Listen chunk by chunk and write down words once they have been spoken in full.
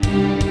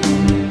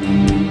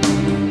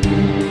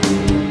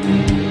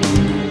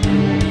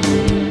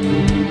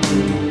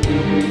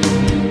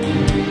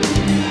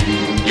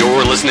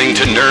listening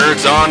to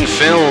Nerds on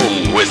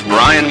Film with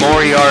Brian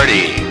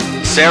Moriarty,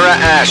 Sarah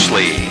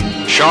Ashley,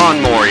 Sean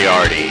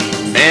Moriarty,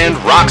 and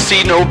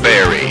Roxy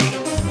Noberry.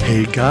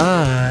 Hey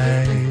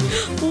guys.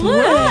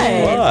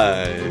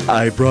 What?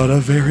 I brought a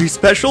very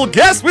special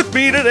guest with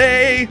me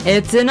today.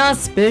 It's an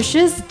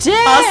auspicious day.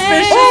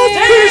 Auspicious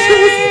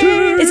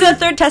day. Is it a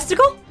third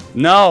testicle?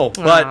 No,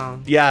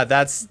 but yeah,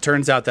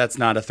 turns out that's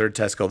not a third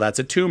testicle. That's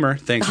a tumor.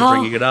 Thanks for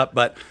bringing it up.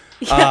 But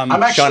I'm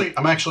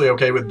actually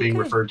okay with being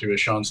referred to as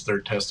Sean's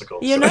third testicle.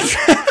 You know,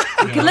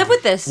 you can live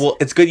with this. Well,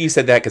 it's good you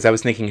said that because I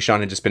was thinking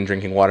Sean had just been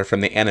drinking water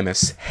from the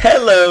Animus.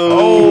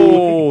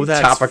 Hello. Oh, that's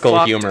topical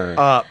fucked humor.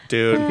 Up,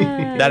 dude.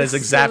 That is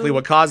exactly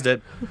what caused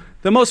it.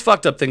 The most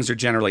fucked up things are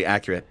generally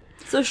accurate.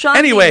 So Sean.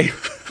 Anyway,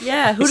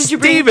 who did you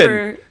bring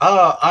Steven.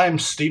 for? I'm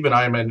Steven.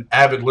 I'm an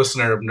avid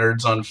listener of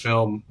Nerds on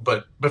Film.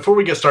 But before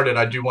we get started,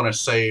 I do want to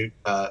say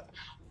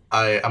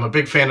I'm a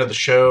big fan of the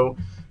show.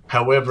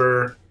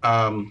 However,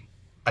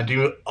 I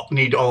do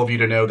need all of you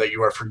to know that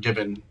you are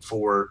forgiven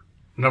for,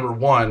 number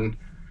one,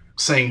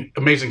 saying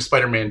Amazing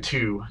Spider-Man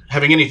 2,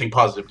 having anything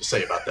positive to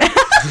say about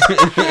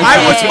that.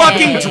 I was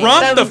fucking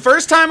drunk the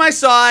first time I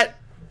saw it.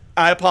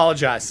 I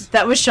apologize.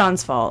 That was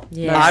Sean's fault.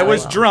 Yeah. I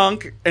was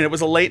drunk, and it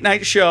was a late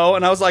night show,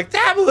 and I was like,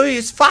 that movie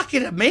is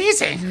fucking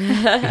amazing.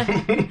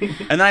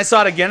 And then I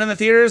saw it again in the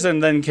theaters,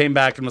 and then came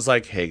back and was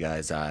like, hey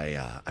guys,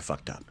 I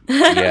fucked up.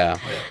 Yeah.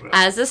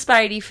 As a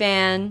Spidey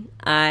fan,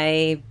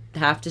 I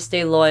have to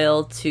stay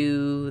loyal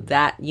to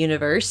that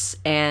universe,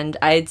 and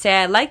I'd say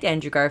I liked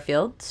Andrew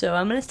Garfield, so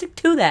I'm gonna stick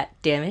to that.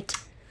 Damn it.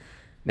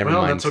 Never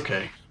Well, mind. that's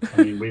okay.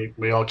 I mean,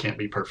 we all can't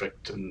be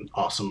perfect and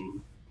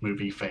awesome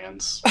movie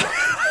fans.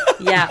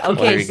 Yeah. There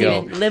Okay, you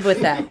Steven, go. live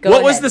with that. Go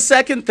What was ahead. the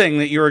second thing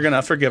that you were going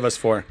to forgive us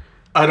for?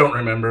 I don't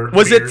remember.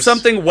 Was it Beers.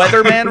 something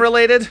Weatherman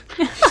related?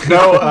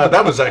 No,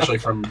 that was actually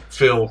from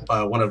Phil,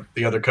 one of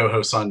the other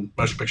co-hosts on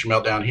Motion Picture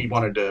Meltdown. He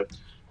wanted to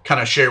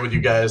kind of share with you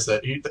guys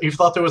that he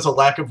thought there was a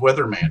lack of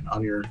Weatherman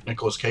on your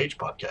Nicolas Cage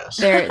podcast.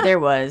 There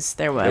was.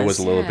 It was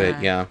a little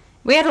bit, yeah.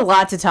 We had a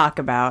lot to talk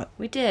about.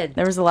 We did.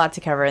 There was a lot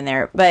to cover in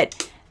there.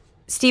 But,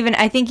 Steven,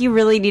 I think you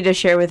really need to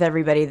share with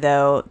everybody,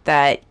 though,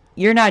 that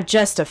you're not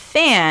just a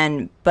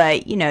fan,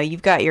 but, you know,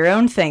 you've got your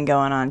own thing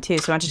going on, too.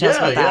 So why don't you tell us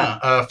about that?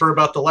 Yeah. For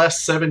about the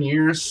last 7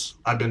 years,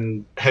 I've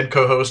been head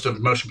co-host of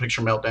Motion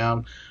Picture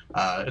Meltdown.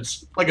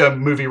 It's like a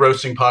movie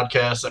roasting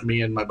podcast that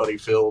me and my buddy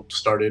Phil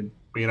started.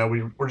 You know,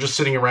 we were just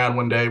sitting around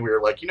one day. We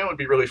were like, you know, it'd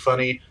be really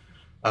funny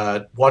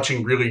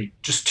watching really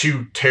just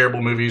two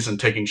terrible movies and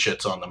taking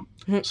shits on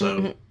them.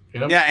 So, you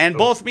know. Yeah, and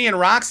both me and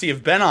Roxy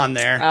have been on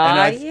there.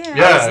 And yeah.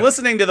 I was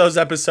listening to those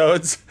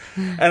episodes,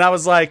 and I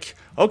was like,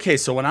 okay,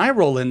 so when I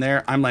roll in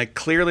there, I'm like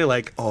clearly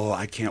like, oh,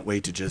 I can't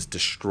wait to just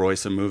destroy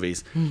some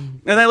movies.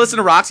 And I listened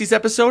to Roxy's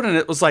episode, and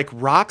it was like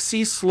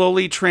Roxy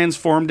slowly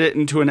transformed it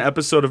into an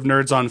episode of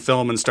Nerds on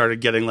Film and started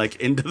getting like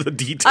into the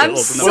details. I'm and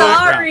the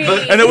sorry.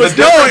 background. And it was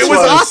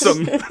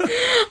awesome.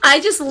 I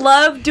just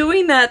love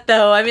doing that,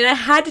 though. I mean, I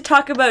had to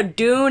talk about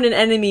Dune and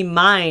Enemy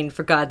Mine,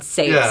 for God's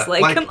sakes. Yeah,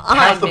 like, come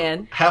on,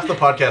 man. Half the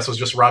podcast was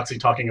just Roxy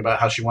talking about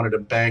how she wanted to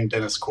bang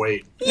Dennis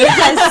Quaid.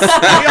 Yes!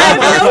 I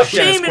have no love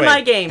shame Dennis in Quaid.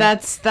 my game.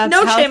 That's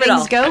No how shame at all.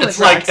 things go with It's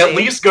like, Roxy. at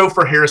least go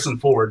for Harrison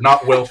Ford,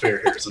 not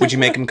welfare Harrison Would you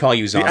make him call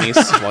you zombies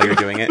while you're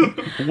doing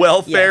it?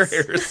 Welfare Yes.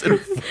 Harrison.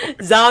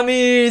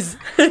 Zombies!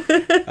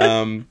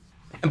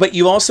 But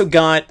you also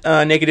got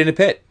Naked in a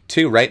Pit,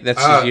 too, right?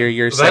 That's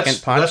your second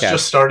podcast. That's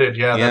just started,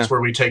 yeah. Yeah. That's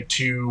where we take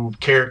two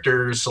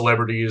characters,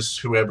 celebrities,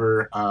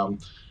 whoever.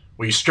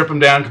 We strip them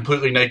down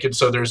completely naked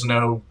so there's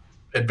no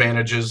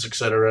advantages,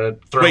 etc.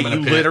 Throw Wait, them in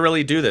a you pit.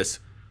 literally do this?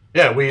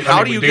 Yeah,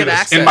 How do we you do get this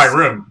access? in my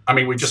room. I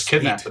mean, we just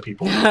kidnap the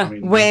people. I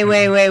mean,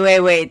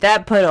 Wait.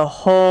 That put a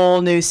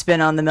whole new spin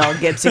on the Mel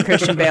Gibson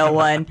Christian Bale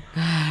one.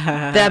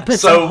 That puts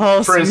a So,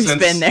 whole for new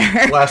instance, spin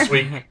there.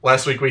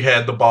 last week we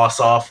had the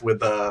boss off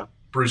with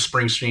Bruce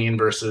Springsteen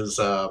versus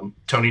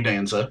Tony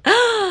Danza.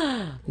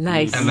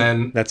 Nice. And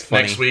then That's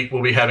funny. next week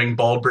we'll be having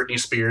bald Britney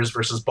Spears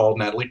versus bald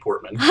Natalie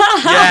Portman.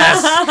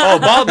 Yes. Oh,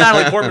 bald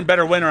Natalie Portman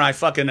better win, or I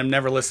fucking am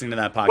never listening to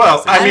that podcast.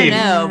 Well, I don't mean,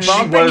 know. she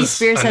Bald Britney was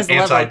Spears has an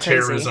a level of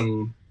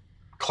anti-terrorism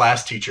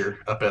class teacher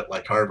up at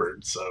like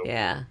Harvard. So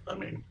Yeah. I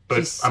mean,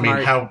 She's but I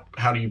mean, smart.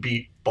 how do you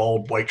beat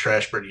bald white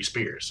trash Britney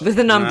Spears? With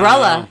an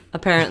umbrella,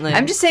 apparently.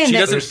 I'm just saying she that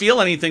doesn't feel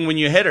anything when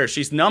you hit her.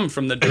 She's numb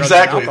from the drugs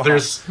Exactly. and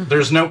alcohol.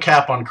 There's no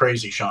cap on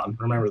crazy, Sean.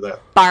 Remember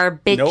that.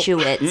 Nope.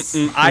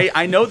 barbiturates.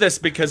 I know this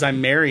because I'm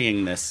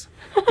marrying this.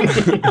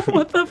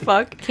 What the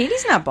fuck?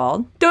 Katie's not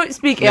bald. Don't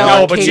speak ill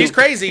No, of but Katie. she's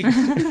crazy.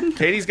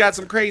 Katie's got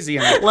some crazy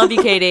in her. Love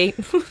you, Katie.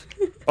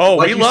 Oh,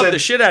 Like we you love said- the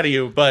shit out of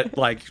you, but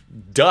like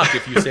duck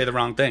if you say the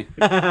wrong thing.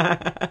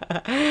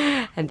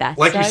 And that's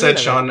Like you how I said, live it.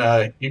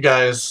 Sean, you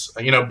guys,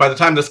 by the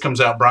time this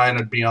comes out, Brian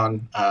would be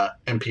on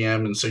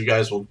NPM, and so you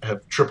guys will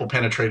have triple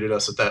penetrated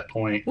us at that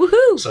point.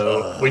 Woohoo!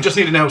 So we just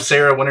need to know,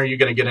 Sarah, when are you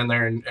going to get in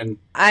there and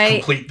I-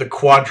 complete the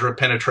quadra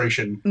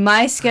penetration?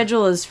 My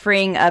schedule is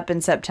freeing up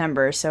in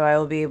September, so I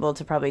will be able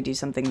to probably do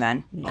something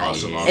then.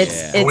 Awesome.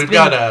 It's Well, we've been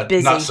got a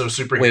busy. Not So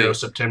Superhero Wait.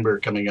 September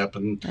coming up,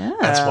 and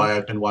that's why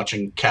I've been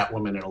watching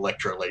Catwoman and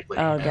Elektra lately.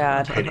 Oh,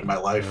 God. Hating my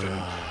life.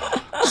 And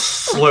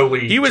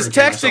slowly. He was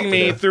drinking myself texting to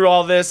me death. through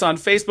all this on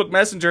Facebook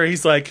Messenger.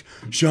 He's like,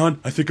 Sean,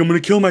 I think I'm gonna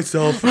kill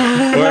myself.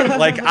 Or,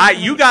 like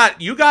you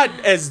got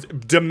as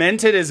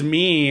demented as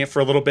me for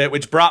a little bit,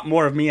 which brought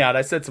more of me out.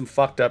 I said some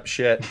fucked up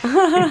shit.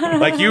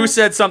 Like you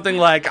said something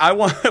like, "I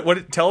want."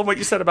 Tell him what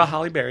you said about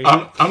Halle Berry.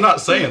 I'm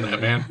not saying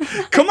that, man.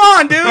 Come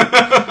on, dude.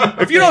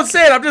 If you don't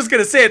say it, I'm just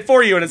gonna say it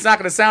for you, and it's not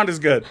gonna sound as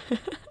good.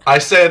 I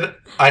said,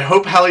 I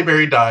hope Halle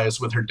Berry dies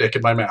with her dick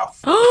in my mouth.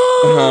 Wait,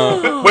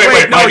 No,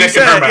 my you dick in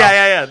said her it. mouth.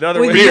 Yeah. The other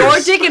With way. your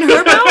dick in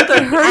her mouth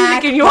or her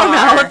dick in your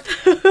mouth?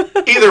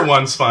 Either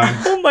one's fine.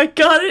 Oh my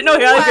god, I didn't know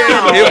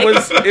Halle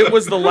Berry. It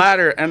was the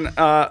latter, and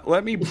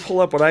let me pull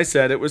up what I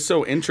said. It was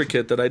so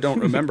intricate that I don't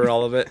remember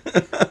all of it.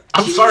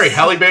 I'm sorry,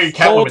 Halle Berry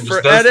Hold Catwoman for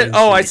just does edit. things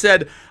Oh, to I me.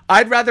 said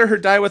I'd rather her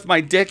die with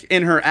my dick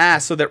in her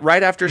ass, so that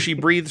right after she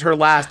breathed her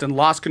last and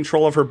lost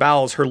control of her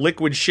bowels, her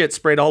liquid shit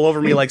sprayed all over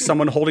me like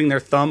someone holding their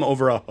thumb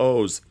over a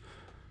hose.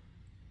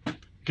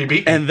 He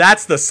beat me. And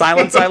that's the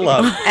silence I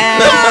love.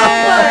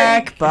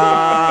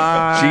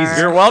 Akbar. Jesus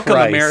You're welcome,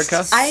 Christ.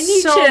 America. I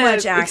need So to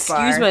much Akbar.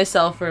 excuse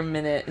myself for a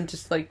minute and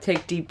just like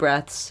take deep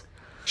breaths.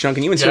 Sean,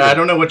 can you insert Yeah, I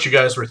don't know what you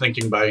guys were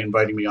thinking by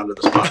inviting me onto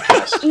this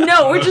podcast.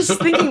 No, we're just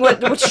thinking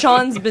what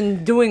Sean's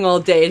been doing all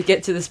day to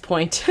get to this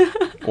point.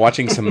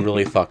 watching some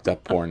really fucked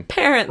up porn?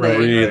 Apparently. Right.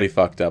 Really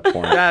fucked up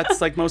porn.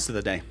 That's like most of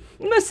the day.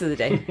 Most of the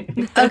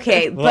day.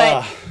 Okay, but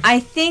Ugh. I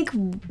think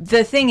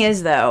the thing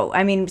is, though,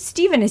 I mean,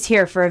 Steven is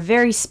here for a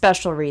very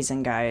special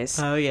reason, guys.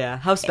 Oh yeah.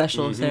 How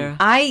special, Sarah?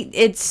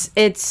 It's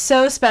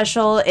so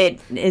special.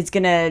 It is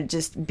gonna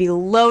just be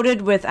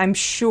loaded with, I'm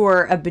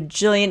sure, a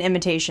bajillion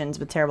imitations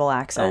with terrible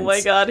accents. Oh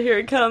my god, here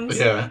it comes.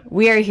 Yeah.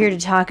 We are here to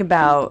talk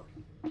about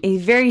a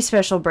very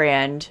special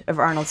brand of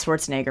Arnold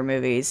Schwarzenegger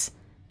movies.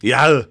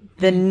 Yeah.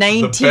 The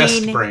The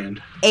best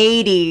brand.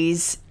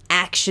 1980s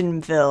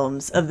action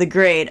films of the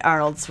great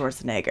Arnold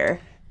Schwarzenegger.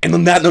 And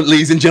on that note,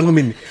 ladies and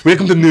gentlemen,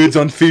 welcome to Nerds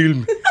on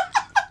Film.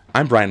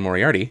 I'm Brian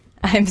Moriarty.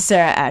 I'm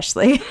Sarah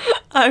Ashley.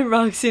 I'm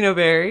Roxy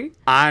Berry.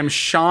 I'm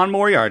Sean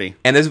Moriarty.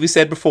 And as we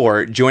said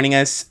before, joining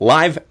us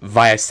live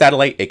via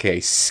satellite, aka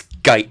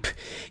Skype,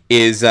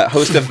 is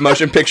host of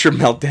Motion Picture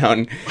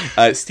Meltdown,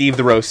 Steve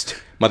the Roast,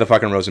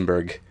 motherfucking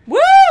Rosenberg. Woo!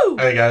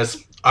 Hey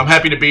guys, I'm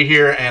happy to be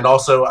here, and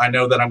also I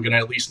know that I'm going to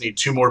at least need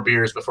 2 more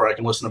beers before I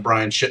can listen to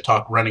Brian shit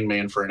talk Running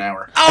Man for an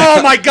hour.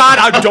 Oh my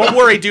god, don't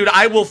worry, dude.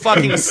 I will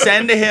fucking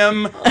send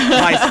him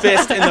my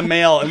fist in the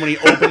mail, and when he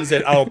opens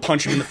it, I'll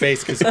punch him in the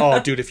face. Because, oh,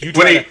 dude, if you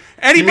try to,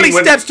 anybody you mean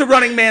when- steps to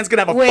Running Man's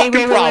gonna have a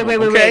fucking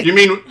problem. Okay? You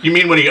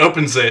mean when he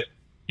opens it,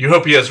 you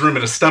hope he has room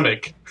in his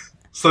stomach,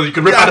 so you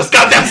can rip out his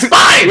goddamn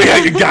spine? Yeah,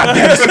 you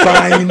goddamn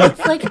spine. It's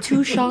like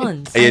 2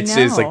 Sean's. It's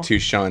know. like 2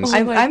 Sean's.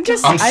 Oh my I've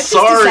just I'm I've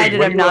sorry. just decided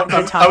When I'm not you-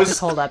 going to talk this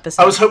whole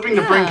episode. I was hoping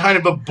to bring kind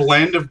of a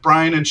blend of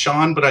Brian and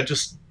Sean, but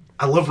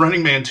I love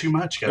Running Man too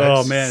much, guys.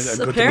 Oh man, I'm going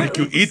to make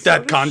Apparently you eat so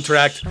that is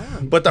contract,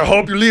 Sean. but I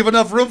hope you leave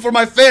enough room for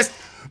my fist.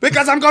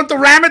 Because I'm going to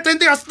ram it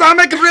into your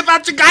stomach and rip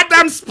out your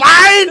goddamn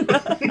spine!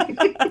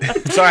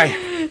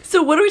 Sorry.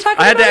 So what are we talking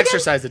about? I had to again?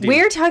 exercise the demon.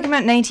 We're talking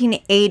about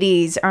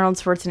 1980s Arnold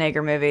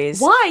Schwarzenegger movies.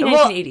 Why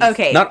 1980s? Well,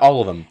 okay. Not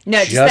all of them.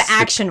 No, just the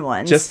action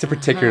ones. Just the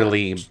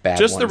particularly bad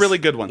Just ones. the really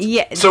good ones.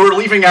 yeah. So we're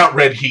leaving out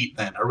Red Heat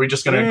then. Are we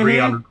just going to agree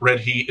on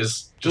Red Heat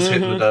is just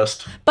hitting the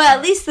dust? But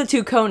at least the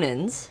 2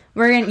 Conans.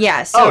 We're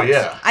gonna So Oh,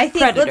 yeah. I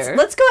think Predator.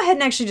 let's go ahead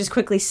and actually just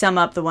quickly sum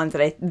up the ones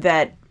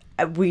that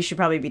we should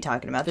probably be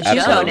talking about. The 2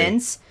 Absolutely.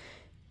 Conans,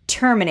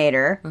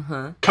 Terminator,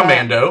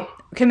 Commando.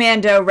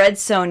 Commando, Red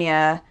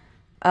Sonja,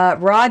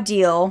 Raw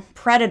Deal,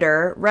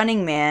 Predator,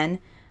 Running Man.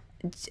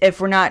 If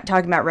we're not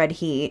talking about Red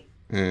Heat,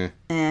 and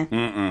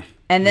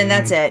then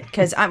that's it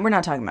because we're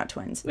not talking about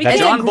twins. That's-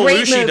 It's a John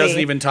great Belushi movie. doesn't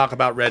even talk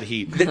about Red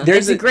Heat.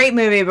 There's It's a great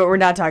movie, but we're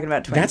not talking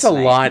about twins. That's a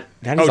tonight. lot.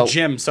 That is Oh, a,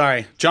 Jim,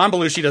 sorry. John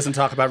Belushi doesn't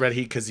talk about Red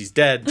Heat because he's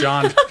dead.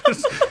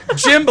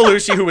 Jim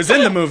Belushi, who was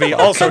in the movie,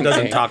 also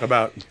doesn't talk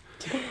about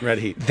Red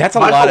Heat. That's a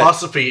My lot of.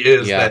 philosophy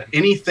is Yeah. that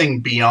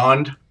anything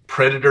beyond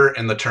Predator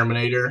and the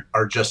Terminator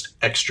are just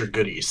extra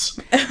goodies.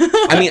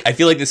 I mean, I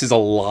feel like this is a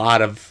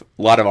lot of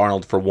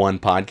Arnold for one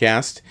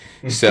podcast,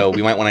 so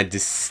we might want to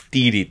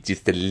distill it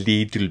just a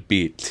little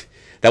bit.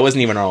 That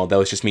wasn't even Arnold. That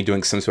was just me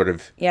doing some sort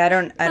of. Yeah, I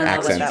don't know what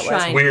Accent. that was.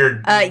 Trying.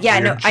 Weird, yeah,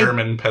 weird no,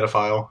 German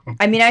pedophile.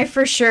 I mean, I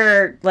for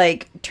sure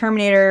like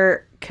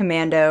Terminator,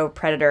 Commando,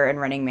 Predator, and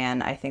Running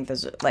Man. I think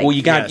those are like. Well,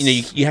 you got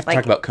Yes. you have to Like-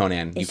 talk about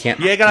Conan. You can't.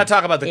 Yeah, you gotta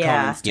talk about the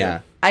Yeah. Conans, too. Yeah.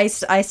 I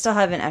still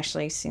haven't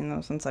actually seen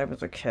them since I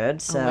was a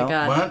kid, so Oh my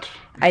god. What?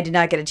 I did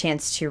not get a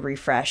chance to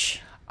refresh.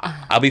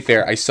 I'll be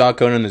fair. I saw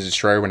Conan the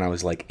Destroyer when I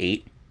was like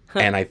 8,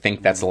 and I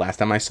think that's the last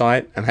time I saw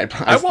it. And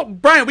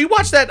Brian, we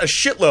watched that a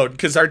shitload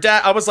because our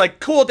dad. I was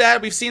like, "Cool,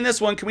 Dad, we've seen this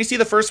one. Can we see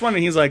the first one?"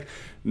 And he's like,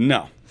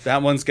 "No."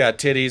 That one's got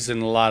titties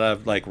and a lot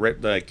of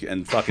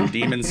and fucking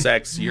demon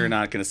sex. You're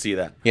not gonna see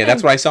that. Yeah,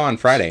 that's what I saw on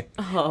Friday.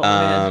 Oh,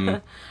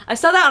 man. I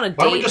saw that on a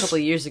Why don't we date a just- couple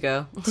of years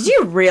ago. Did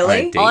you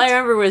really? Date. All I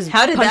remember was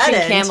How did that punching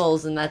end?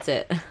 camels, and that's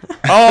it.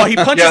 Oh, he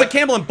punches Yeah. a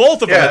camel in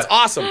both of them. Yeah. It's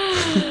awesome.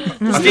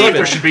 I feel like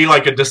there should be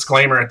like a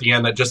disclaimer at the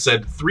end that just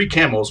said 3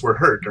 camels were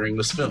hurt during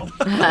this film.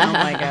 Oh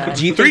my god.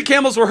 Do you 3 think,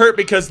 camels were hurt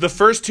because the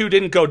first 2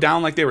 didn't go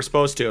down like they were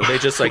supposed to. They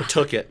just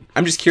took it.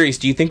 I'm just curious,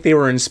 do you think they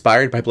were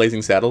inspired by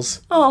Blazing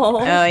Saddles? Oh.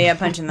 Oh yeah,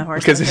 punching the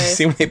horse. Because in it the face.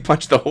 seemed they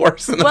punched the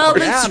horse in the Well, the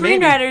horse. Yeah,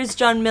 maybe. screenwriter is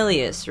John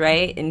Milius,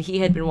 right? And he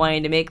had been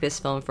wanting to make this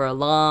film for a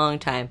long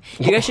time.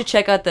 You guys should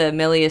check out the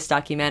Milius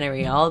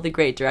documentary. All the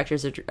great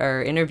directors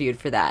are interviewed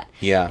for that.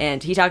 Yeah.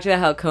 And he talked about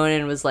how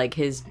Conan was like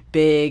his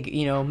big,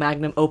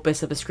 magnum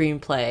opus of a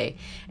screenplay,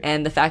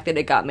 and the fact that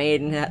it got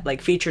made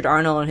and featured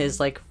Arnold and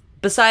his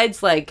besides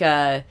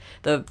the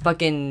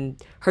fucking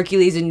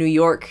Hercules in New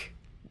York,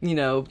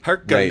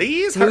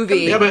 Hercules? movie.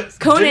 Yeah, but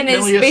Conan didn't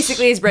is Milius-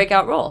 basically his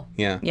breakout role.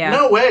 Yeah. Yeah.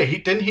 No way.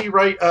 Didn't he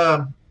write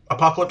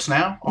Apocalypse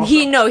Now?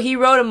 Also? He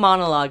wrote a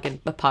monologue in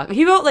Apocalypse.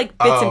 He wrote bits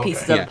and okay.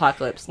 pieces of Yeah.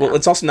 Apocalypse Well, Now.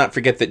 let's also not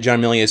forget that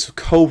John Milius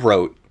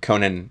co-wrote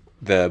Conan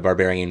the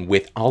Barbarian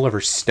with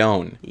Oliver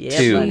Stone, Yeah,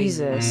 too. buddy.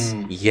 Jesus.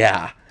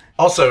 Yeah.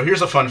 Also,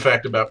 here's a fun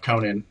fact about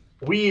Conan.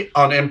 We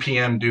on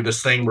MPM do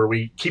this thing where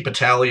we keep a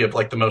tally of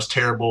the most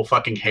terrible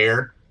fucking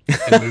hair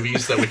in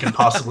movies that we can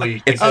possibly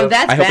think Oh, of.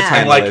 that's I hope it's bad. on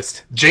And the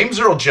list. James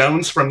Earl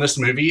Jones from this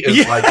movie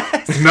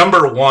is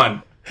number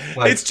 1.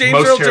 It's James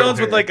most Earl terrible Jones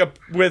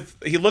hair.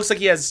 he looks like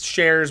he has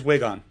Cher's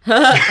wig on.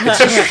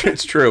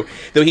 It's true.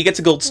 Though he gets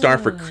a gold star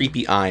for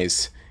creepy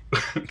eyes.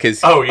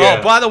 Because Oh yeah.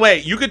 Oh, by the way,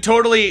 you could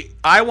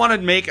I want to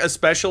make a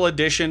special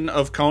edition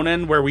of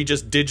Conan where we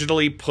just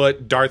digitally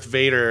put Darth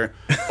Vader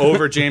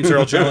over James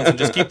Earl Jones and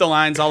just keep the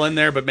lines all in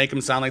there, but make them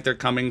sound like they're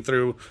coming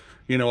through,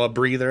 a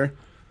breather.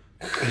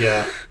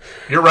 Yeah.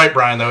 You're right,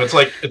 Brian. Though it's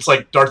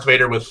like Darth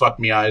Vader with fuck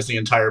me eyes the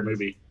entire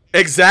movie.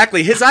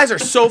 Exactly. His eyes are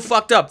so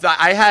fucked up.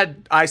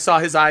 I saw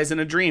his eyes in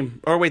a dream.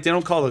 Or wait, they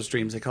don't call those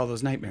dreams. They call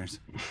those nightmares.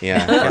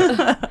 yeah.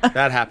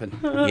 That happened.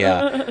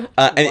 Yeah.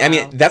 And I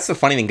mean, that's the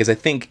funny thing, because I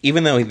think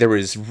even though there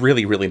was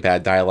really, really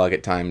bad dialogue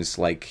at times,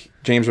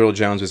 James Earl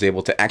Jones was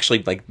able to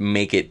actually,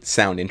 make it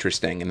sound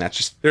interesting, and that's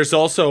just... There's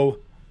also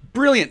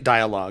brilliant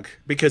dialogue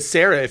because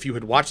Sarah, if you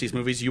had watched these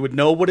movies, you would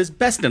know what is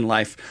best in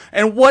life.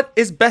 And what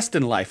is best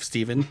in life,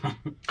 Stephen?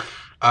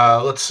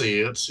 Let's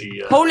see.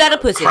 Whole lot of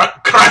pussy.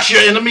 Crush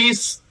your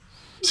enemies.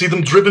 See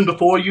them driven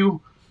before you,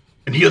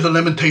 and hear the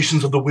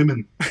lamentations of the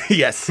women.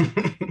 Yes.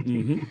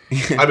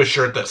 I have a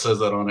shirt that says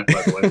that on it,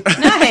 by the way.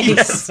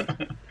 Nice.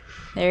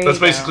 There you That's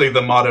go. basically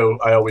the motto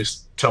I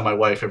always tell my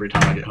wife every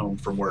time I get home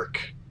from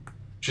work.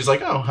 She's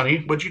like, "Oh, honey,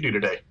 what'd you do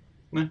today?"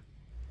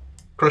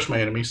 Crush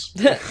my enemies.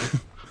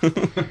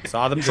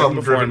 Saw them Saw driven them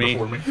before driven me.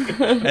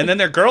 before me. And then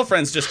their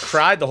girlfriends just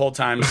cried the whole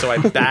time, so I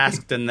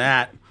basked in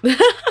that.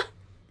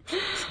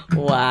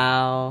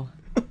 Wow.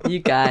 You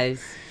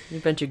guys. You're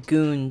a bunch of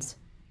goons.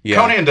 Yeah.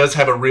 Conan does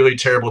have a really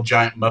terrible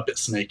giant Muppet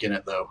snake in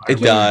it, though. I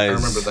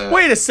remember that.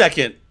 Wait a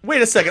second.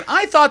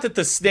 I thought that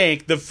the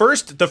snake, the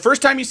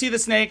first time you see the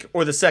snake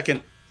or the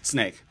second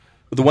snake?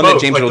 The one that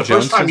Both. James Like Earl the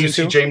Jones first time turns you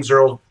see into? James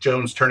Earl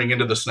Jones turning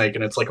into the snake,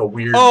 and it's like a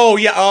weird. Oh,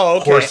 yeah. Oh,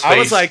 okay. Horse I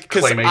was face like,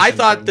 because I claymation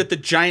thought thing. that the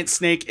giant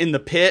snake in the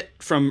pit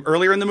from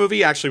earlier in the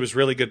movie actually was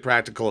really good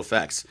practical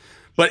effects.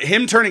 But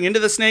him turning into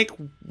the snake,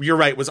 you're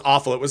right, was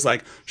awful. It was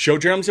like, show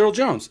James Earl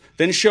Jones,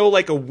 then show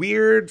a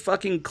weird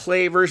fucking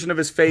clay version of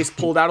his face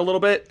pulled out a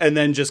little bit, and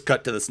then just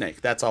cut to the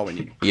snake. That's all we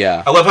need.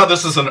 Yeah. I love how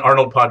this is an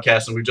Arnold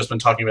podcast, and we've just been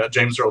talking about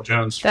James Earl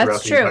Jones throughout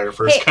That's the true. entire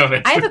first Hey,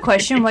 Conan. I have a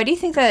question. Why do you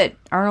think that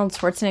Arnold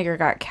Schwarzenegger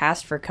got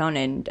cast for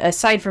Conan,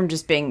 aside from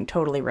just being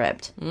totally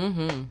ripped?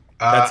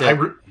 That's it.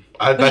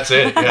 That's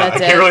it. Yeah, That's I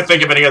can't it. really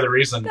think of any other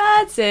reason.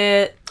 That's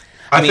it.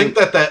 I think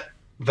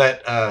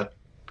that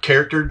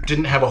character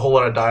didn't have a whole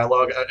lot of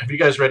dialogue. Have you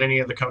guys read any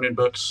of the Conan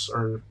books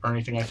or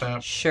anything like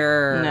that?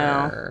 Sure.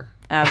 No.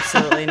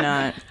 Absolutely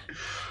not.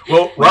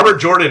 Well,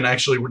 Robert Jordan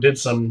actually did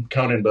some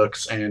Conan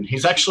books, and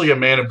he's actually a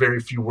man of very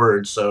few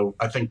words. So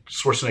I think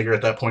Schwarzenegger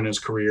at that point in his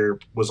career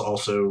was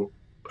also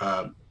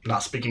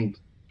not speaking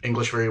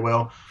English very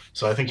well.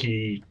 So I think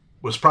he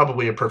was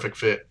probably a perfect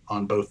fit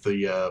on both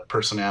the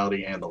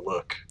personality and the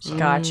look. So.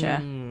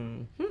 Gotcha.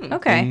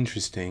 Okay.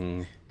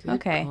 Interesting. Good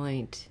Okay.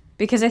 point.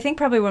 Because I think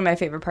probably one of my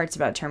favorite parts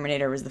about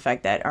Terminator was the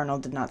fact that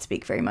Arnold did not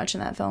speak very much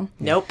in that film.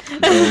 Nope.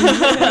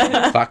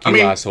 Fuck you,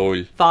 mean-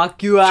 asshole.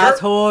 Fuck you,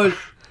 asshole.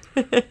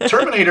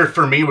 Terminator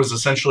for me was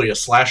essentially a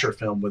slasher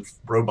film with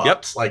robots.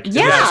 Yep. Like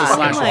Yeah. it was Oh Oh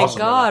fucking my awesome.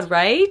 god,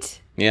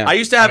 right? Yeah. I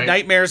used to have Right.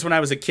 nightmares when I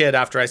was a kid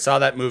after I saw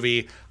that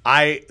movie.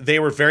 They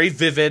were very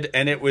vivid,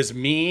 and it was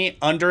me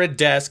under a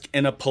desk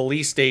in a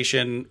police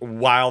station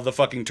while the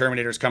fucking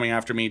Terminator's coming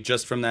after me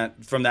just from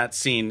that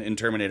scene in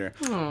Terminator.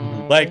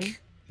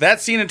 That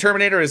scene in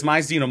Terminator is my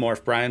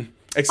xenomorph, Brian.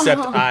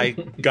 Except I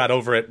got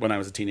over it when I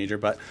was a teenager,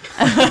 but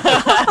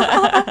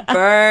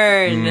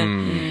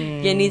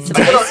Burn. You need some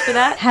ice for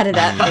that? How did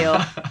that feel?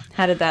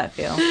 How did that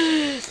feel?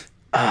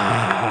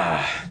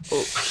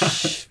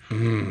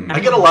 I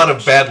get a lot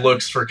of bad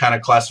looks for kind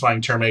of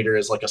classifying Terminator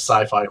as like a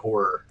sci-fi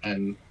horror,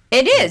 and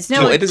It is.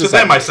 No, So it, it is to a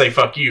them sci-fi. I say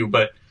fuck you,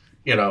 but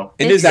you know,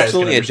 It you is guys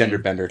absolutely can a understand.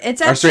 gender bender.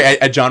 It's Or sorry,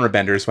 a genre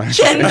bender is what I'm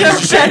saying.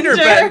 Gender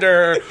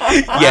bender.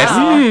 Yes.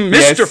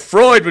 Mr. Yes.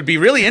 Freud would be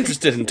really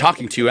interested in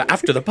talking to you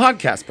after the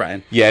podcast,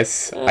 Brian.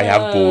 Yes, I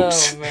have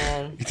boobs. Oh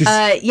man.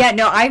 yeah,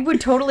 no, I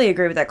would totally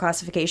agree with that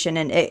classification,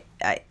 and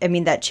I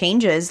mean, that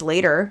changes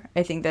later.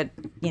 I think that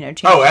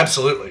changes. Oh,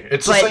 absolutely.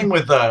 It's the But- same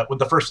with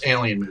the first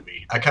Alien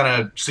movie. I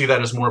kind of see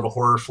that as more of a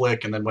horror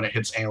flick, and then when it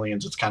hits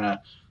aliens, it's kind of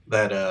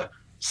that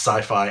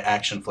sci-fi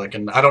action flick.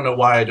 And I don't know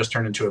why I just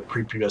turned into a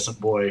prepubescent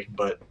boy,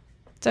 but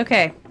It's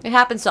okay. It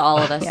happens to all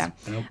of us. Yeah.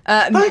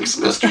 thanks,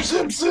 Mr.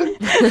 Simpson.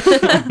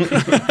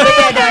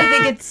 Yeah,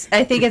 no,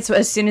 I think it's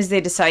as soon as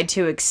they decide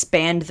to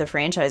expand the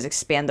franchise,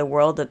 expand the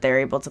world, that they're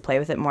able to play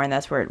with it more, and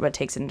that's what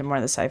takes it into more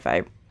of the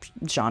sci-fi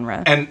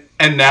genre.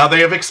 And now they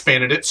have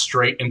expanded it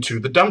straight into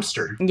the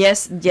dumpster.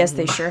 Yes,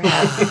 they sure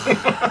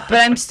have. But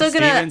I'm still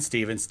gonna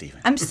Steven.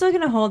 I'm still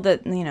gonna hold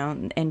that,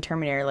 in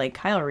Terminator, like,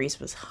 Kyle Reese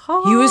was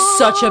hot. He was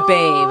such a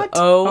babe.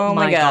 Oh,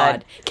 my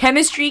god.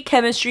 Chemistry.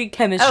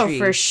 Oh,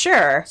 for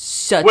sure.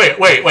 Such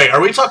Wait. Are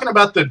we talking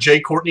about the Jay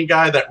Courtney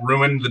guy that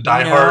ruined the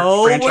Die Hard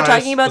No, franchise? we're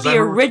talking about Was that the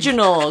who-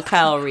 original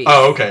Kyle Reese.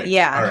 Oh, okay.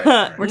 Yeah. All right, all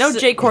right. We're no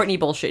Jay Courtney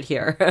bullshit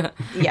here.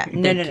 Yeah,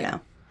 no.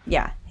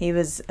 Yeah, he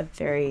was a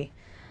very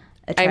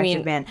attractive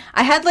mean, man.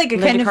 I had like a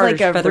Linda kind of Carter's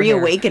like a feather hair.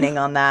 reawakening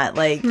on that.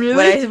 Like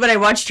when I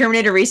watched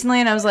Terminator recently,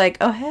 and I was like,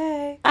 oh hey.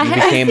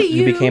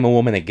 You became a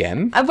woman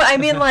again? I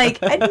mean,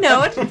 like, I don't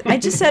know. I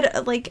just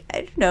said, like, I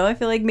don't know. I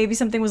feel like maybe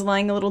something was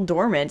lying a little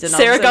dormant. And all of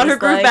a Sarah got sudden her it's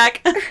groove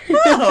like, back.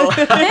 Oh,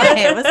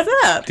 hey, what's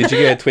up? Did you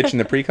get a twitch in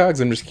the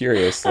precogs? I'm just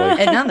curious. Like,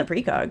 And not in the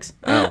precogs.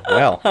 oh,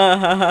 well.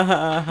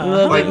 A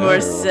little bit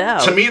more so.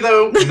 To me,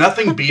 though,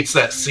 nothing beats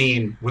that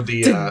scene with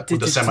the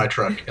semi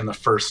truck in the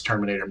first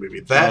Terminator movie.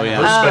 Those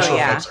special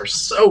yeah. effects are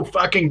so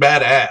fucking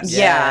badass.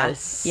 Yeah.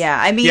 Yes. Yeah.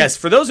 I mean, Yes,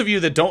 for those of you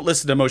that don't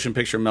listen to Motion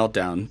Picture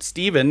Meltdown,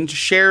 Steven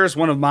shares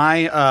one of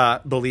my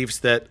beliefs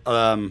that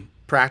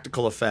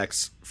practical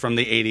effects from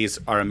the 80s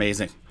are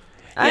amazing.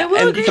 I will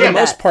And agree for the with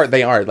most that. part,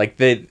 they are. Like,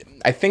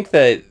 I think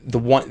that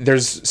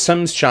there's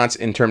some shots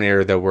in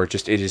Terminator that were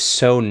just, it is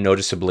so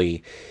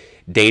noticeably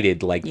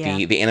dated. Like, Yeah.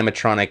 the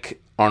animatronic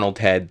Arnold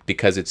head,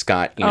 because it's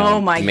got, Oh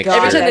my mixed God.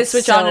 Every with- time they That's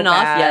switch so on and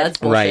off, bad. yeah, that's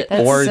bullshit. Right,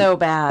 That's or so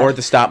bad. or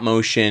the stop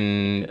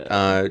motion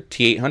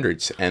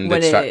T800s and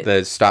When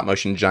the stop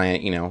motion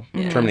giant,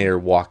 Terminator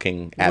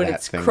walking at when that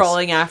it's thing.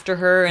 crawling after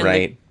her. And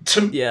Right.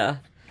 yeah.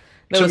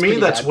 To me,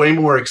 that's way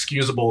more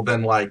excusable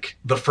than like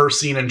the first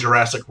scene in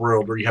Jurassic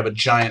World where you have a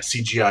giant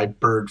CGI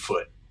bird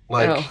foot.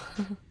 Like,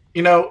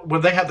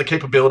 when they have the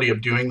capability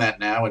of doing that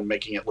now and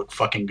making it look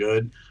fucking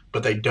good,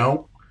 but they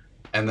don't.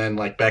 And then,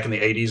 like, back in the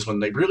 80s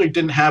when they really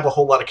didn't have a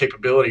whole lot of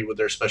capability with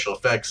their special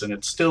effects, and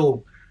it's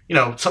still,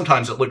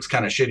 sometimes it looks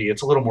kind of shitty.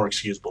 It's a little more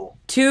excusable.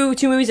 Two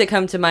movies that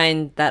come to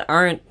mind that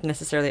aren't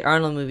necessarily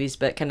Arnold movies,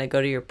 but kind of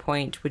go to your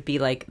point, would be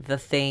like The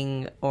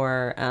Thing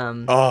or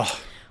The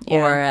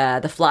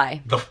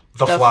Fly. The Fly.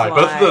 Both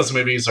Fly. of those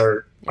movies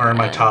are in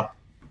my top,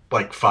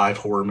 like, 5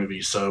 horror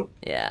movies, so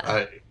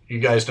Yeah. you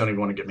guys don't even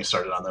want to get me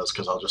started on those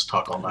because I'll just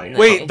talk all night.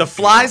 Wait, The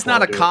Fly's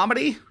not a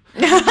comedy?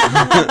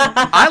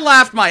 I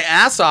laughed my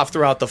ass off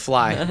throughout The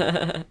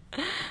Fly.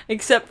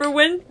 Except for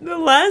when the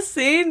last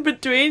scene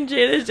between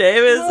Jada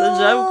Davis and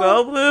Jeff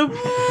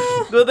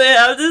Goldblum, will they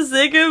have to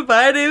say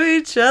goodbye to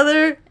each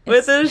other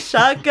with a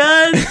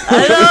shotgun?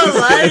 I don't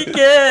like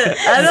it.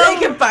 I say don't.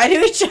 goodbye to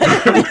each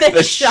other with a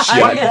The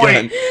shotgun.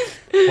 shotgun.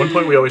 One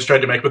point we always tried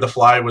to make with The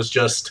Fly was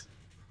just,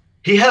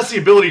 he has the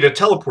ability to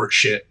teleport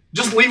shit.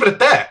 Just leave it at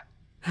that.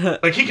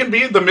 Like, he can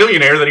be the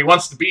millionaire that he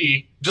wants to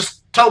be.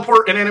 Just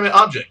teleport inanimate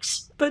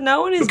objects. But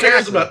not when his Who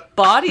cares about-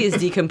 body is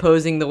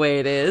decomposing the way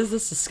it is.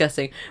 That's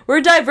disgusting.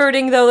 We're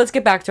diverting, though. Let's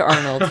get back to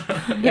Arnold.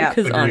 Yeah.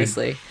 Because Agreed.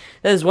 honestly,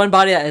 that is one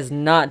body that is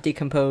not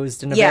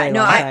decomposed in a very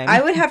long time.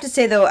 I would have to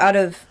say, though, out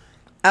of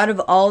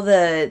all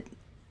the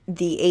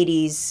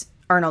 80s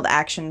Arnold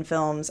action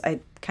films, I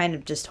kind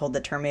of just hold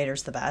that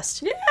Terminator's the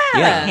best. Yeah.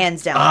 Like,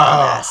 hands down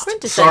the best.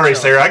 Quintessential. Sorry,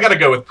 Sarah. I gotta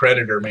go with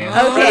Predator, man.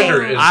 Okay.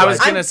 Predator is I was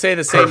like, going to say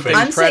the same perfect. thing.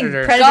 I'm Predator.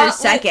 saying Predator Gauntlet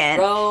second.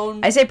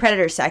 thrown. I say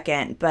Predator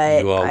second,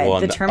 but You are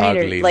one the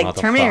Terminator, ugly like,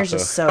 Terminator's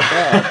just so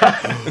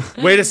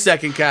good. Wait a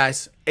second,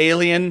 guys.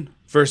 Alien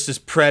versus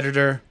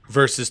Predator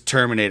versus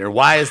Terminator.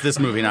 Why is this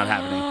movie not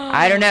happening?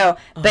 I don't know,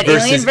 but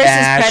Versus Alien versus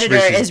Ash Predator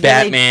versus is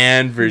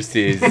Batman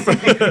versus.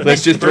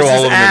 Let's just throw Versus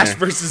all of them Ash in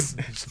there. versus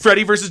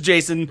Freddy versus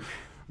Jason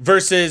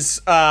versus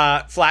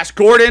Flash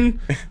Gordon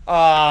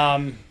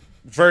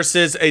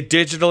versus a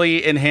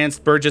digitally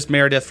enhanced Burgess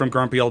Meredith from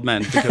Grumpy Old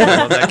Men, because I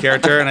love that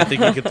character and I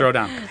think you could throw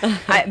down.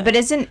 But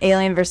isn't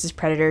Alien versus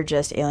Predator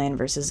just Alien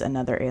versus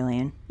another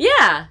alien?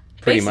 Yeah.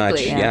 Pretty much,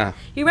 basically. yeah.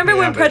 You remember Yeah,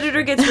 when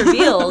Predator gets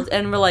revealed,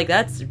 and we're like,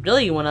 "That's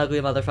really one ugly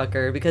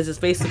motherfucker," because his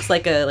face looks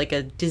like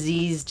a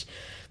diseased,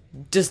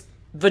 just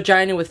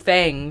vagina with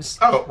fangs.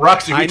 Oh,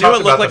 Roxy, we I knew talked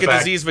it about looked like the a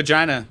fact- diseased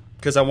vagina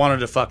because I wanted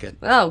to fuck it.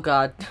 Oh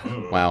God.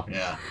 Wow.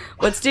 Yeah.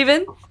 What,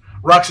 Steven?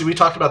 Roxy, we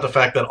talked about the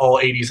fact that all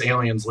 80s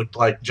aliens looked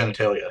like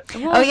genitalia.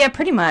 Oh yeah,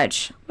 pretty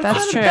much.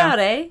 That's true. About,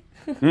 eh?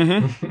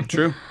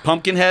 True.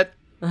 Pumpkinhead,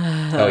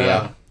 Oh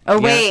yeah. Oh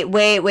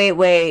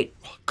wait.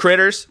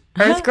 critters.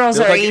 Earth girls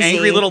They are look like easy.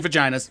 angry little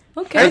vaginas.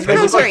 Okay. Earth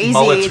girls look are like easy.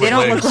 mullets They with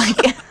don't look legs.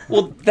 like.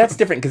 Well, that's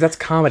different because that's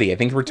comedy. I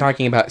think we're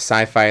talking about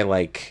sci-fi,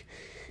 like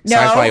No,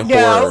 sci-fi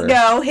horror.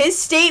 no. His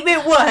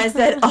statement was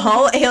that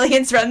all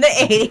aliens from the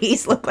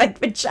 80s look like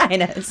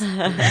vaginas.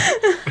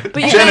 But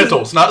you guys,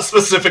 Genitals, not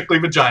specifically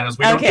vaginas.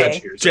 We don't Okay.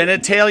 judge here.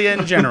 Genitalia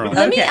in general.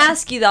 let me Okay.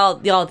 ask you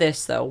all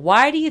this though.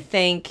 Why do you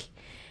think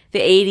the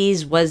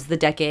 80s was the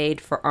decade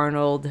for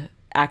Arnold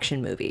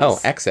action movies? Oh,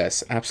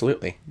 excess,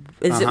 absolutely.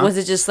 Was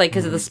it just like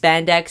because of the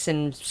spandex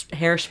and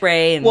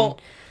hairspray and Well,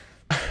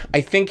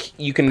 I think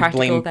you can Practical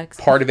blame effects.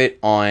 part of it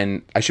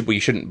on. You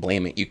shouldn't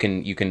blame it. You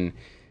can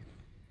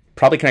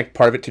probably connect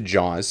part of it to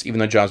Jaws, even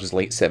though Jaws was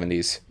late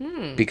 70s,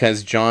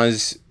 because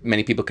Jaws,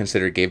 many people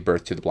consider, gave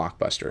birth to the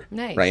blockbuster.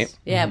 nice, Right?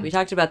 Yeah, we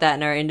talked about that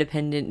in our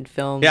independent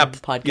film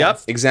podcast. Yep.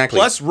 Exactly.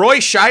 Plus, Roy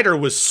Scheider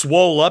was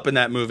swole up in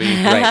that movie.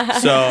 Right.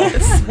 So,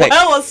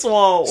 Well,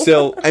 swole.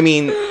 So, I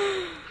mean,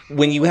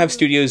 when you have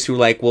studios who are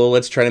like, well,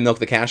 let's try to milk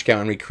the cash cow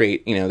and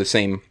recreate, the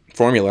same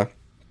formula,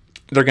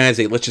 they're going to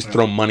say, let's just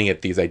throw money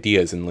at these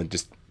ideas and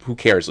who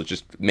cares? Let's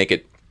just make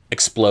it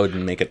explode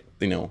and make it,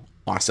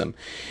 awesome.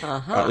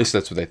 Or at least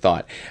that's what they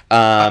thought.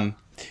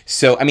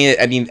 So, I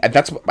mean,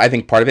 that's, I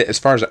think, part of it. As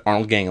far as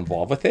Arnold getting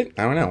involved with it,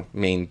 I don't know. I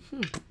mean,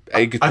 I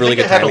really think good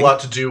it had timing. a lot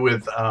to do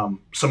with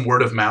some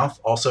word of mouth.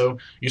 Also,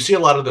 you see a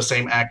lot of the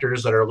same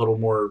actors that are a little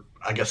more,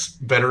 I guess,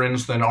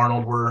 veterans than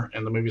Arnold were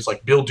in the movies.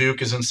 Like Bill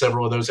Duke is in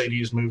several of those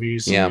 80s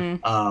movies. Yeah.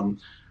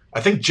 I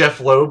think Jeff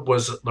Loeb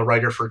was the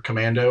writer for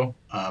Commando.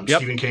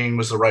 Yep. Stephen King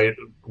was wrote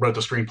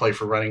the screenplay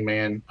for Running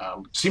Man.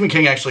 Stephen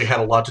King actually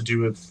had a lot to do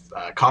with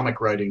comic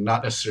writing,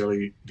 not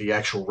necessarily the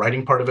actual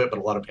writing part of it, but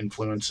a lot of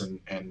influence and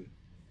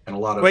a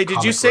lot of. wait, did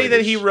you comic say that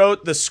writers. he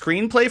wrote the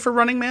screenplay for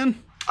Running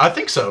Man? I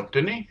think so,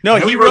 didn't he? No, I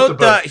know he wrote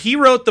book. he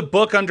wrote the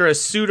book under a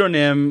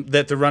pseudonym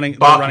that the Running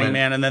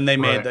Man, and then they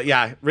made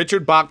Right.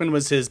 Richard Bachman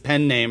was his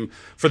pen name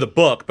for the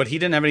book, but he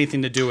didn't have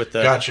anything to do with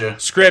the Gotcha.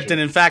 script. Gotcha.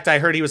 And in fact, I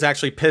heard he was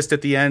actually pissed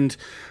at the end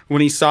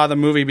when he saw the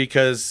movie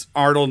because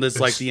Arnold is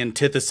like the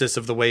antithesis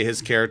of the way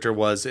his character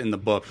was in the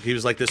book. He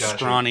was like this Gotcha.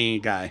 scrawny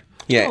guy.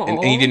 Yeah,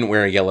 and he didn't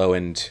wear a yellow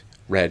and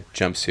red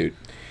jumpsuit.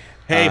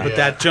 Hey, but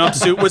that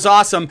jumpsuit was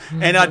awesome.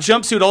 And a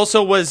jumpsuit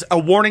also was a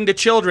warning to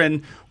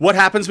children. What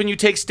happens when you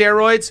take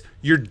steroids?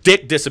 Your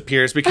dick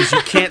disappears because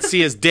you can't see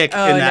his dick in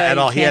that no, at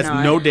you all. He has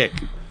cannot. no dick.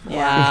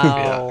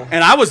 Wow.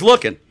 And I was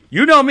looking.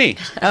 You know me.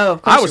 Oh,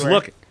 of course I was you were.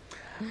 looking.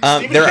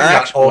 Stephen There King are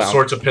got all well,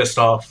 sorts of pissed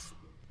off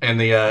in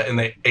the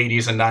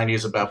 80s and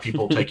 90s about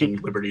people taking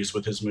liberties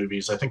with his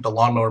movies. I think The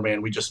Lawnmower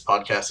Man, we just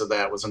podcasted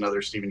that, was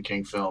another Stephen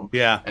King film.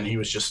 Yeah. And he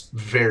was just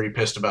very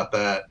pissed about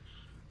that.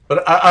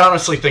 But I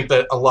honestly think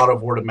that a lot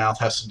of word of mouth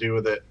has to do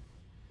with it,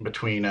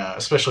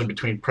 especially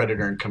between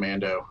Predator and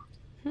Commando.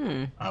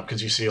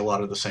 Because you see a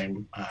lot of the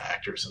same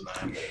actors in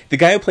that. The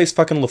guy who plays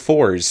fucking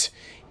LaFours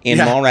in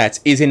Yeah. Mallrats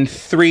is in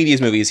 3 of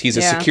these movies. He's a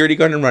Yeah. security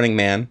guard in Running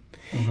Man.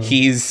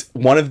 He's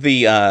one of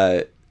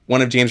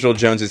James Earl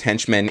Jones's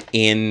henchmen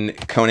in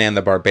Conan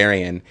the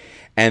Barbarian,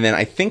 and then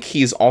I think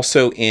he's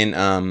also in.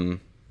 I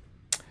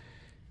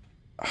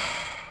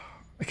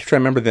can't try to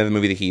remember the other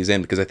movie that he's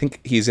in because I think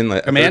he's in the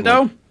third Commando?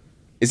 one.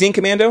 Is he in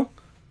Commando?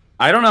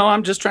 I don't know.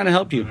 I'm just trying to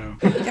help you.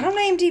 Get on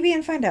IMDb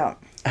and find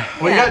out.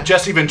 Well, you got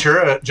Jesse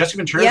Ventura. Jesse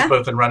Ventura Yeah. is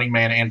both in Running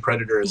Man and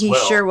Predator as He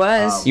well. sure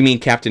was. You mean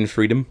Captain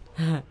Freedom?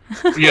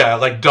 Yeah,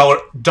 like Dollar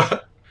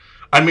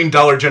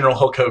General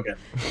Hulk Hogan.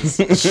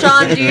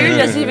 Sean, do your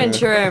Jesse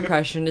Ventura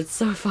impression. It's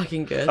so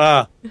fucking good.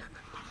 I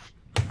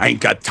ain't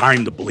got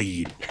time to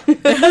bleed. Hey,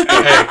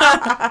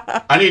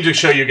 I need to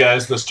show you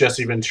guys this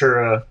Jesse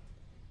Ventura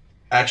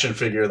action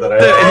figure that I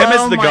have. Him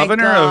as the my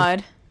governor of.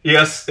 God.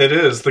 Yes, it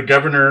is the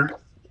governor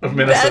of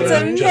Minnesota. That's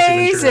Jesse Ventura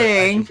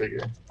amazing. action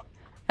figure.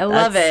 I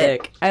love That's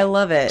it. sick. I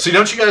love it. See,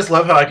 don't you guys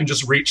love how I can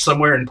just reach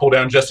somewhere and pull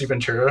down Jesse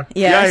Ventura?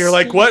 Yes. Yeah, you're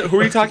like, what? Who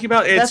are you talking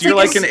about? That's You're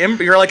like like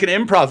you're like an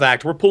improv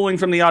act. We're pulling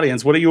from the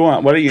audience. What do you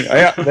want? What do you?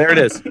 Yeah, there it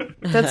is.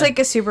 That's like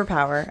a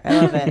superpower. I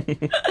love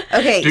it.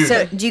 Okay, Dude.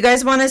 so do you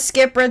guys want to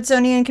skip Red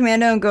Sonja and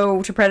Commando and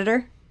go to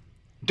Predator?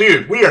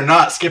 Dude, we are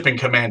not skipping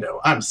Commando.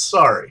 I'm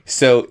sorry.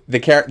 So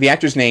the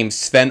actor's name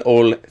Sven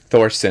Ole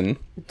Thorsen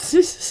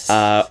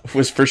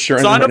was for sure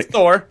in the Son of running-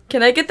 Thor.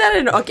 Can I get that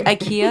in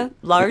IKEA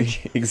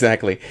large?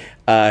 Exactly.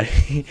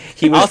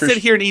 He was I'll for sit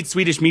here and eat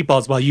Swedish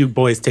meatballs while you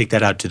boys take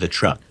that out to the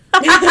truck.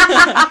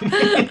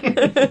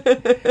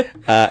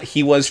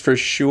 He was for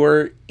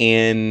sure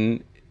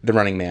in The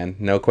Running Man.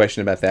 No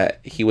question about that.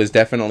 He was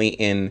definitely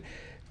in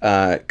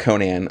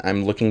Conan.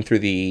 I'm looking through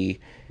the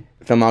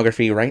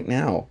filmography right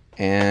now.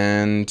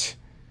 And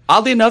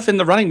Oddly enough, in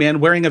The Running Man,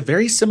 wearing a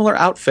very similar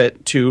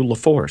outfit to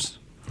LaFours.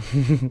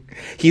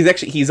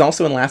 he's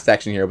also in Last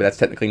Action Hero, but that's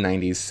technically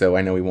 90s, so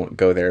I know we won't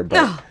go there.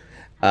 But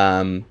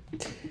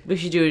We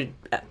should do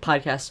a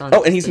podcast on.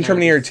 oh, and he's in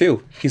Terminator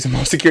 2. He's a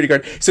mall security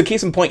guard. So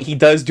case in point, he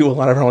does do a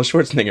lot of Arnold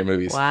Schwarzenegger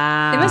movies.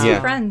 Wow. They must Yeah.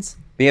 be friends.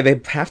 Yeah, they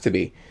have to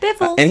be.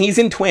 Biffles. And he's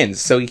in Twins,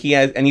 so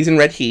he's in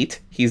Red Heat.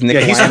 He's Nick.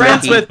 Yeah, he's Lyon in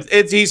Red friends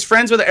Heat. he's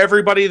friends with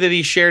everybody that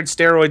he shared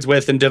steroids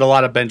with and did a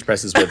lot of bench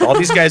presses with. All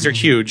these guys are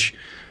huge.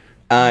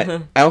 I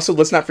also,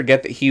 let's not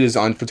forget that he was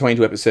on for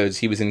 22 episodes.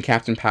 He was in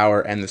Captain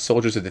Power and the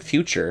Soldiers of the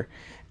Future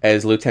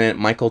as Lieutenant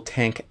Michael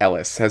Tank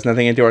Ellis. Has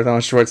nothing to do with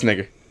Arnold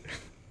Schwarzenegger.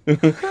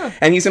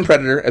 And he's in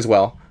Predator as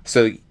well.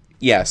 So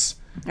yes.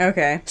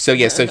 Okay. So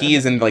yes. So he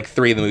is in like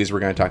 3 of the movies we're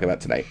going to talk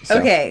about tonight. So.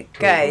 Okay,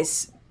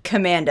 guys.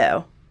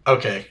 Commando.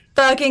 Okay.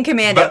 Fucking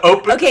Commando.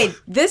 But Okay,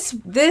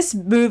 this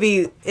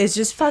movie is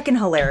just fucking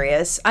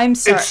hilarious. I'm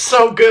sorry. It's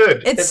so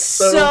good. It's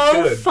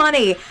so good.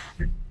 funny.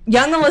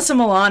 Young Alyssa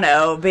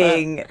Milano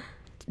being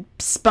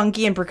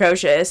spunky and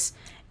precocious,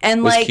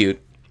 and Was like,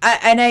 cute.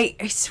 I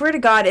swear to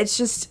God, it's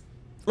just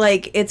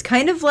like it's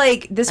kind of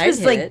like this I'd was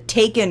hit like it.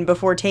 Taken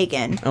before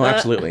Taken, Oh,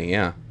 absolutely.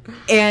 Yeah.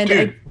 and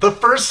Dude, the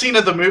first scene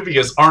of the movie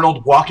is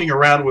Arnold walking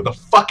around with a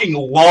fucking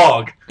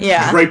log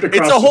yeah, draped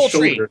across It's a whole his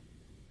shoulder. tree.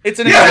 It's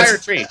an Yeah, entire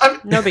it's- tree.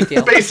 No big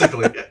deal.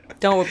 Basically.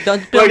 Don't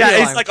build Yeah, your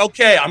it's arm. like,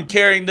 okay, I'm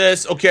carrying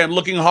this. Okay, I'm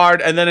looking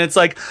hard. And then it's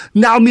like,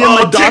 now me and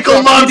my dog Tickle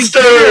are feeding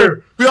Monster!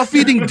 deer. We are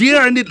feeding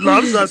deer and it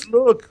loves us.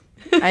 Look.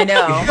 I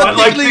know. I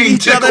like being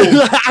tickled.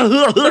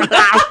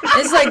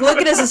 It's like, look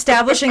at us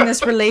establishing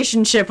this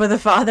relationship with a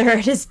father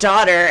and his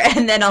daughter,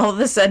 and then all of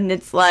a sudden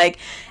it's like,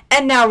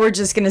 and now we're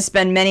just gonna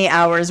spend many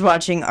hours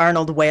watching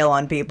Arnold wail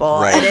on people,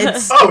 Right. and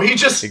it's Oh,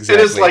 it is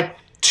Exactly. like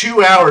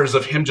 2 hours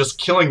of him just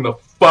killing the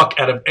fuck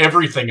out of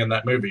everything in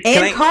that movie.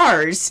 and I-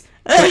 cars.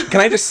 Can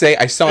I just say,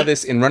 I saw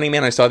this in Running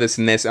Man, I saw this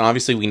in this, and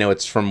obviously we know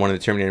it's from one of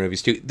the Terminator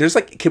movies too. There's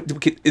like,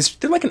 is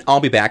there like an I'll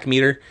be back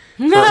meter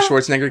for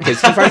Schwarzenegger? Because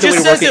he He finds a way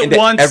just to work says it it into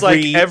once,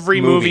 like every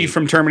movie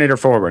from Terminator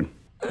Forward.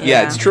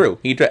 Yeah, it's true.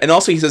 And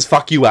also he says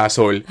 "fuck you,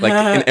 asshole," like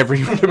in every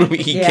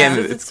movie he Yeah. can.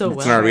 He says it so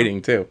It's in our well.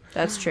 reading too.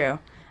 That's true.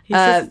 He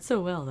says it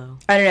so well, though.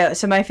 I don't know.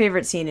 So my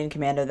favorite scene in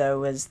Commando though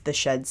was the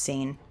shed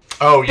scene.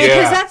 Oh, Because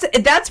yeah.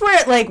 that's where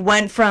it like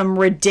went from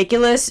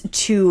ridiculous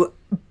to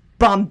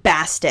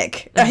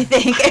bombastic. I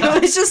think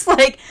it was just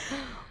like,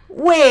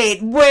 wait.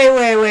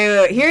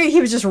 Here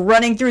he was just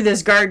running through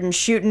this garden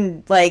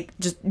shooting like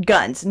just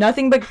guns,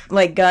 nothing but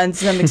like guns,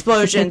 some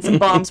explosions, some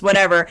bombs,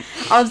 whatever.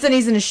 All of a sudden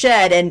he's in a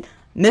shed and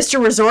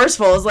Mr.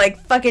 Resourceful is like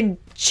fucking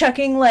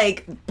chucking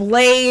like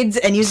blades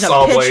and using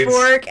Saw a blades.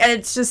 pitchfork, and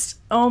it's just,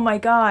 oh my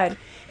God.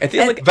 I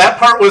feel like That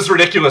part was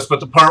ridiculous, but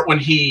the part when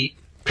he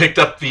picked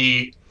up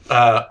the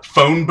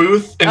phone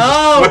booth and Oh,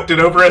 just flipped it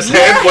over his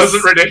yes! head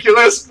wasn't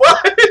ridiculous.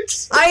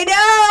 What? I know.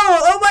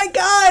 Oh my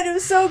God, it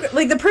was so good.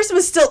 Like the person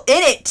was still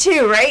in it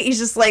too, right? He's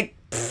just like,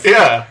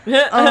 Yeah.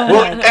 oh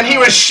Well, and he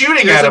was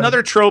shooting There's at him.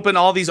 another trope in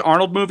all these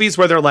Arnold movies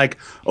where they're like,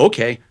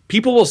 okay,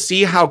 people will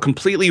see how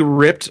completely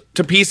ripped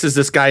to pieces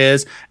this guy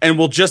is and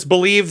will just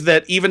believe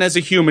that even as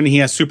a human, he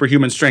has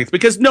superhuman strength.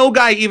 Because no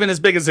guy even as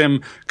big as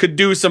him could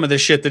do some of the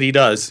shit that he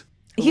does.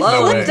 he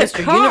Love flipped way. a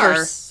Mr. car.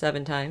 Universe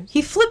 7 times.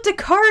 He flipped a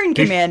car in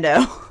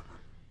Commando.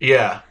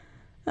 Yeah.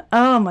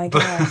 Oh my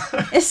God,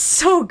 it's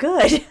so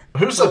good.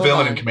 Who's the Hold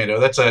villain on. in Commando?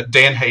 That's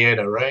Dan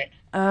Hayata, right?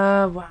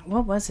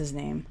 What was his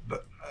name?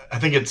 I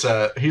think it's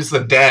he's the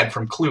dad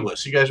from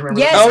Clueless. You guys remember?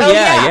 Yes. Oh, Oh,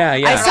 yeah,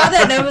 yeah. I saw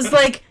that and I was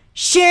like,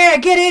 Cher,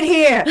 get in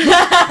here.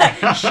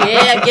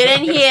 Yeah, get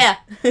in here.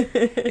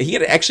 he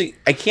had actually.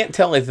 I can't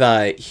tell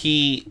if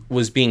he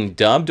was being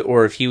dubbed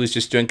or if he was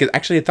just doing. Because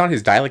actually, I thought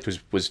his dialect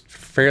was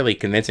fairly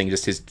convincing.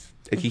 Just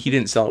he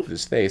didn't sell it with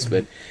his face,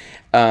 but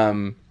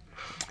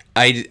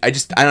I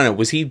don't know.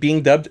 Was he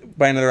being dubbed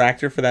by another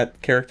actor for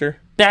that character?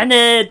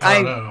 Bennett. I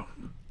don't know.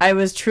 I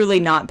was truly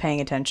not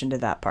paying attention to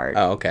that part.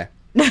 Oh, okay.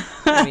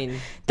 I mean,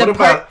 What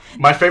about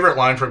my favorite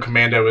line from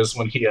Commando is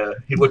when he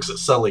looks at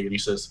Sully and he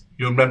says,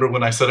 "You remember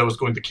when I said I was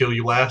going to kill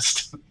you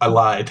last? I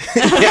lied."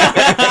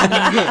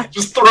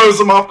 Just throws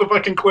him off the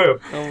fucking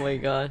cliff. oh my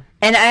God.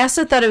 And I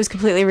also thought it was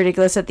completely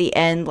ridiculous at the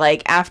end,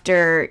 like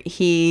after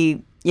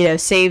he,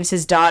 saves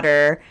his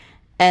daughter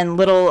and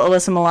little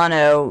Alyssa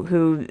Milano,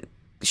 who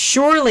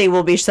surely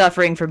will be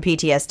suffering from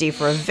PTSD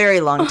for a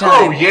very long time.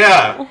 Oh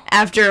yeah.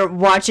 After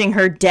watching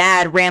her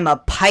dad ram a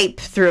pipe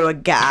through a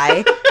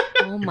guy.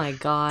 Oh my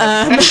God.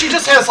 And she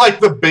just has like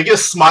the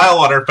biggest smile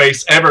on her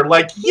face ever.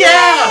 Like,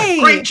 yeah, Yay!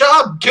 great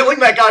job killing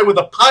that guy with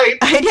a pipe.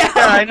 I know. Yeah,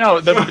 I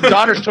know. The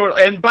daughter's total.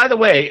 And by the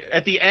way,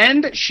 at the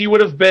end, she would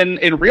have been,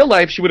 in real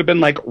life, she would have been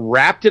like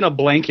wrapped in a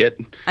blanket.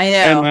 I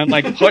know. And then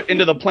like put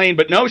into the plane.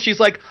 But no, she's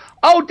like,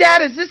 "Oh,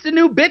 Dad, is this the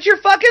new bitch you're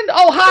fucking?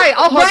 Oh, hi,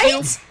 I'll hug you.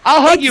 Right?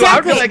 I'll hug you." I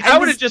would be Exactly. like, I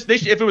would have just,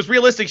 if it was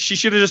realistic, she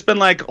should have just been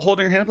like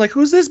holding her hand up, like,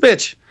 "Who's this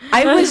bitch?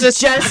 I was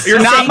just You're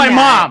not saying my that.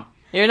 mom.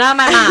 You're not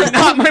my mom.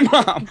 Not my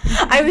mom."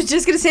 I was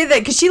just gonna say that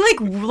because she like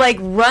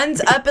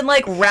runs up and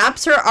like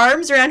wraps her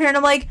arms around her, and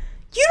I'm like,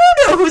 you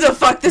don't know who the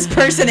fuck this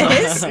person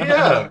is.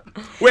 Yeah.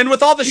 When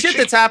with all the shit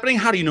that's happening,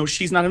 how do you know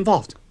she's not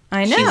involved?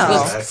 I She know.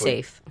 looks Exactly.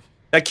 safe.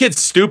 That kid's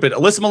stupid.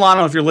 Alyssa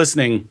Milano, if you're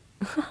listening,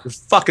 you're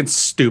fucking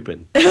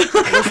stupid.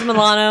 Alyssa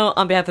Milano,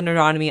 on behalf of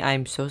Neuronomy,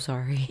 I'm so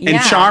sorry. And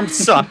Yeah. Charmed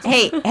sucked.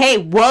 Hey,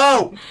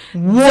 whoa.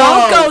 Don't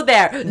go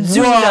there.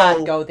 Do Whoa.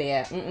 not go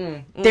there.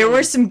 Mm-mm. There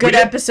were some good We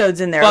did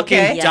episodes in there. Fucking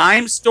Okay. Yeah.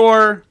 dime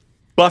store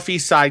Buffy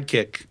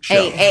sidekick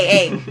show.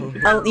 Hey.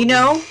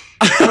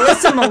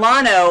 Alyssa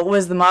Milano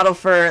was the model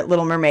for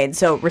Little Mermaid,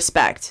 so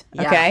respect.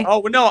 Yeah. Okay. Oh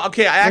no!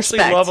 Okay, I actually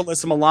Respect. love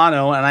Alyssa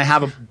Milano, and I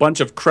have a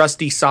bunch of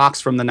crusty socks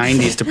from the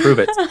 '90s to prove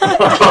it.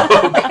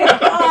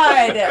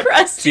 God.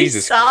 Crusty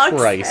Jesus socks.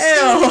 Christ.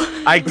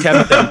 Ew. I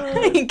kept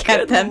them. He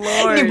kept them.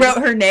 Lord. He wrote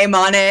her name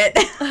on it.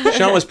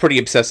 Sean was pretty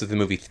obsessed with the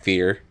movie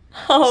Fear.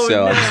 Oh, So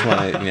no. I just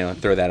want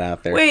to, throw that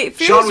out there. Wait,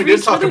 Fear Sean, was we did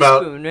Reese talk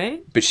about- Witherspoon,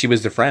 right? But she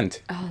was the friend.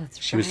 Oh,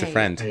 that's She was the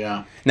friend.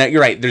 Yeah. Now,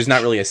 you're right. There's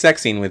not really a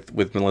sex scene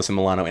with Melissa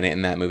Milano in it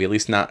in that movie. At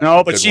least not. No,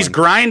 a but good she's one.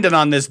 grinding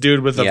on this dude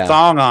with a Yeah.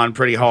 thong on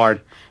pretty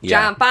hard.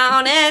 Yeah. Jump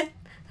on it.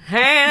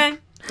 Hey.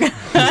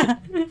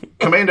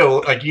 Commando,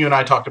 like you and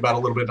I talked about a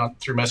little bit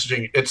through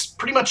messaging, it's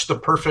pretty much the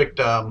perfect.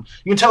 You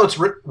can tell it's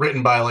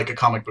written by like a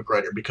comic book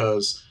writer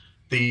because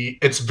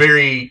it's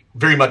very,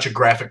 very much a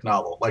graphic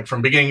novel. Like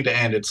from beginning to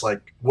end, it's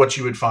like what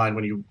you would find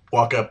when you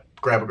walk up,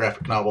 grab a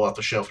graphic novel off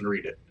the shelf and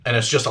read it. And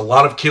it's just a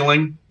lot of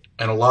killing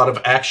and a lot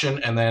of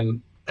action, and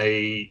then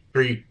a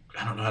very,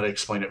 I don't know how to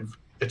explain it.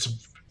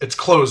 It's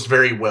closed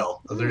very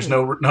well. There's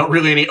not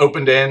really any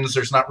open ends.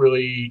 There's not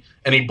really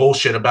any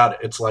bullshit about it.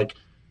 It's like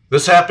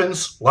this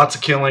happens, lots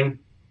of killing,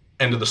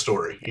 end of the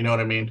story. You know what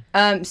I mean?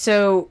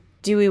 So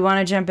do we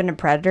want to jump into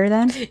Predator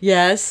then?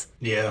 Yes.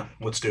 Yeah,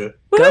 let's do it.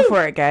 Go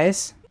for it,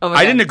 guys. Oh my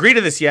I God. didn't agree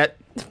to this yet.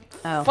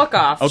 Oh. Fuck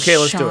off. Okay,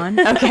 let's do Sean.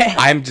 it. Okay.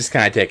 I'm just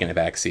kind of taking a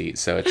back seat,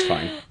 so it's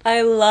fine.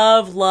 I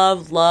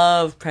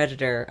love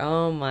Predator.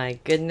 Oh my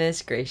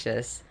goodness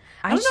gracious.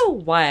 I don't know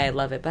why I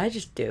love it, but I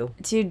just do.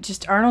 Dude,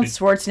 just Arnold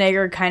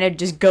Schwarzenegger kind of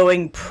just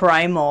going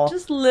primal.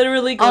 Just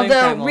literally going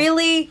Although, primal.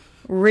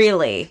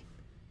 really,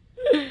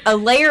 a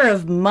layer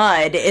of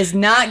mud is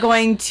not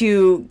going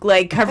to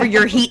like cover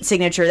your heat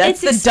signature.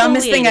 That's It's the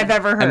dumbest thing exfoliating. I've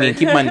ever heard. I mean,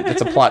 keep in mind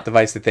that's a plot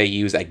device that they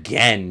use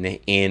again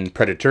in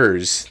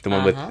Predators, the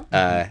one with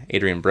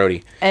Adrian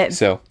Brody.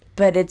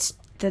 but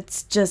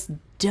that's just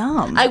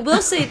dumb. I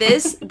will say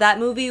this, that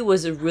movie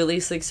was a really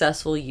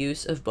successful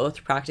use of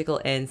both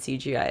practical and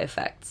CGI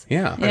effects.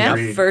 Yeah. Yeah.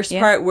 The first Yeah.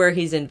 part where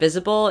he's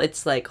invisible,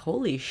 it's like,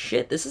 holy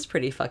shit, this is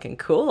pretty fucking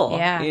cool.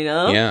 Yeah. You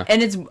know? Yeah.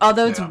 And it's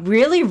it's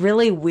really,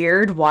 really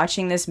weird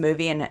watching this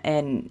movie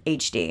in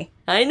HD.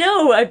 I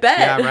know, I bet.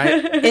 Yeah,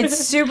 right? It's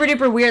super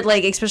duper weird,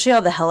 like especially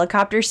all the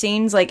helicopter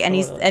scenes. Like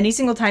any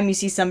single time you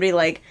see somebody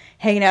like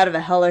hanging out of a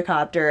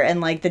helicopter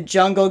and like the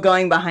jungle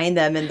going behind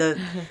them and the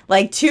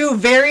like two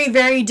very,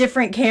 very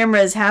different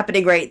cameras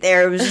happening right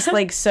there. It was just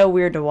like so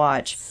weird to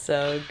watch.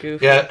 So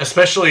goofy. Yeah,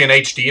 especially in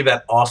HD,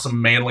 that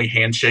awesome manly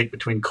handshake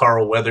between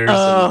Carl Weathers.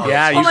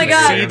 Yeah, you Oh my can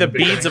God. see the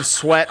beads of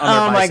sweat on their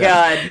Oh my bicep.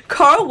 god.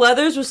 Carl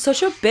Weathers was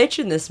such a bitch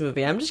in this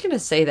movie. I'm just gonna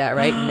say that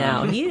right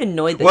now. He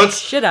annoyed the What's-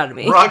 shit out of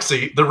me.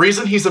 Roxy, the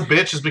reason he's a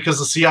bitch is because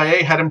the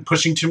CIA had him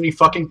pushing too many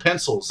fucking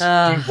pencils. Do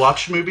you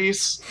watch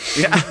movies?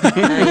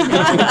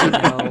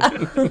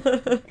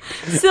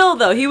 Still,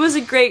 though, he was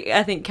a great,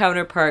 I think,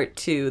 counterpart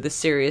to the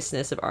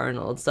seriousness of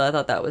Arnold. So I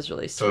thought that was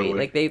really sweet. Totally.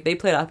 Like they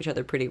played off each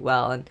other pretty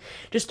well, and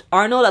just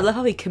Arnold, I love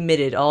how he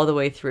committed all the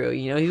way through.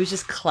 You know, he was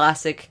just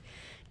classic,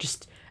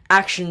 just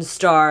action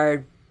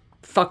star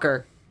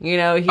fucker. You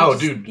know,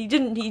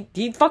 Dude.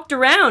 he fucked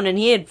around and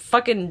he had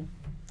fucking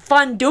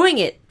fun doing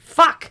it.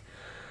 Fuck.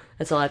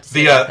 That's all I have to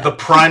say. The about the that.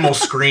 primal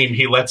scream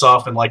he lets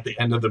off in like the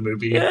end of the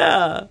movie.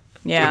 Yeah.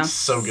 Yeah. It's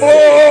so good.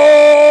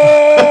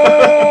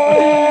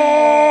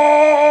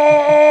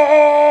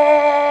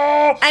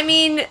 I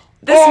mean,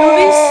 this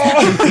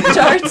movie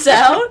starts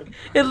out,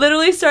 it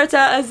literally starts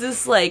out as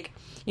this, like,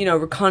 you know,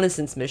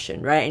 reconnaissance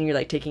mission, right? And you're,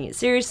 like, taking it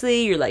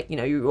seriously. You're, like, you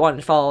know, you want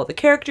to follow the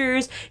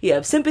characters. You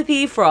have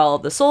sympathy for all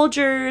of the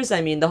soldiers.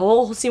 I mean, the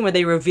whole scene where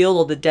they reveal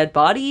all the dead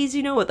bodies,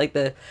 you know, with, like,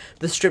 the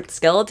stripped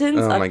skeletons.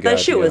 Oh my that God,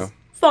 shit yeah. was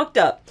fucked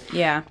up.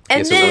 Yeah. And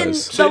Yes, it then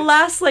was. the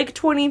last, like,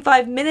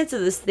 25 minutes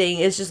of this thing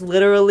is just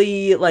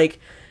literally, like,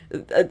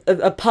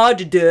 a pas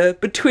de deux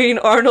between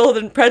Arnold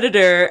and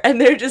Predator,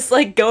 and they're just,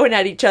 like, going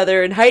at each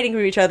other and hiding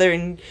from each other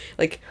and,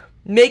 like,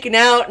 making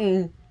out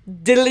and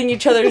diddling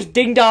each other's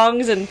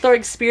ding-dongs and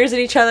throwing spears at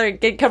each other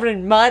and getting covered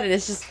in mud, and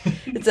it's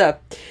a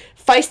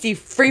feisty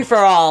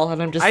free-for-all,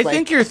 and I'm just I like...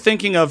 think you're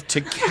thinking of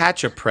To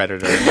Catch a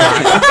Predator,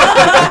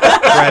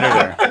 not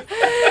Predator.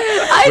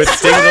 With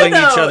swear,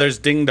 dingling each though, other's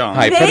ding dong.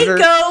 Hi, They Predator.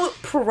 go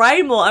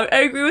primal. I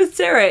agree with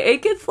Sarah.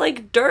 It gets,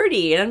 like,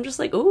 dirty, and I'm just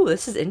like, ooh,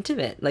 this is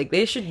intimate. Like,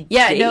 they should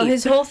Yeah, date. no,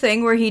 his whole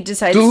thing where he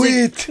decides Do to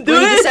it.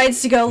 where he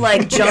decides to go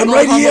like jungle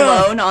right Home here.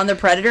 Alone on the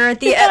Predator at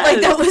the end,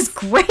 like that was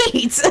great.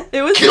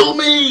 It was Kill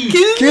me!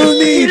 Kill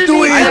me.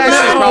 Do it I'd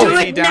actually now. probably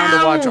Do be it down now.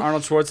 to watch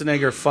Arnold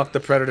Schwarzenegger fuck the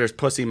Predator's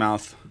pussy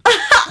mouth.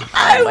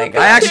 Oh my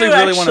God. I actually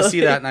really want to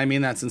see that, and I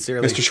mean that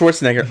sincerely. Mr.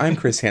 Schwarzenegger, I'm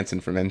Chris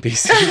Hansen from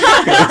NBC.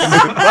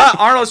 Well,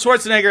 Arnold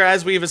Schwarzenegger,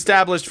 as we've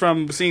established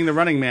from seeing The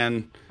Running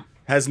Man,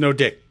 has no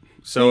dick.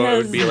 So it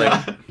would be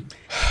like...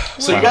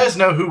 So you guys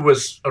know who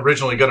was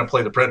originally going to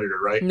play the Predator,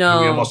 right? No.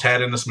 Who we almost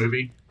had in this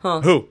movie?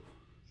 Who?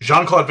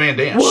 Jean-Claude Van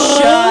Damme.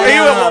 Are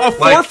you a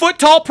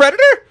 4-foot-tall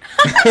predator?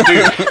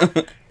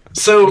 Dude.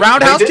 So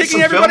Roundhouse they did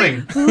kicking some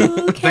everybody?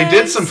 filming. They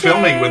did some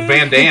filming with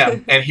Van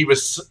Damme, and he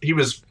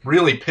was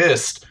really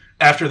pissed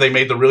after they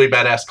made the really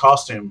badass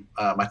costume,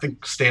 I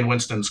think Stan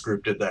Winston's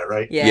group did that,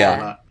 right?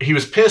 Yeah. He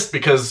was pissed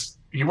because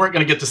you weren't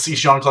going to get to see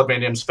Jean-Claude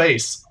Van Damme's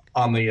face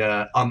in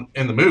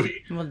the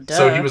movie. Well, duh.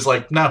 So he was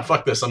like, "No,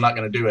 fuck this. I'm not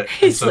going to do it."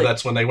 And so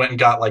that's when they went and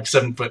got like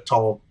 7-foot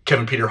tall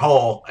Kevin Peter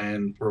Hall,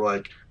 and were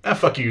like,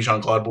 "Fuck you,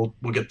 Jean-Claude.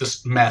 We'll get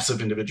this massive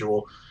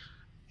individual."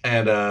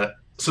 And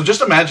so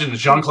just imagine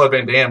Jean-Claude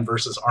Van Damme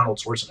versus Arnold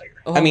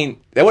Schwarzenegger. I mean,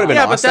 that would have been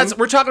awesome. But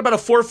we're talking about a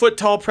 4-foot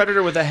tall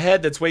predator with a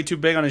head that's way too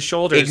big on his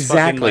shoulders.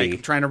 Exactly. Fucking,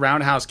 like, trying to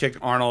roundhouse kick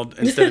Arnold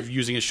instead of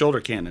using his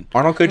shoulder cannon.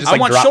 Arnold could just I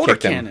like want drop shoulder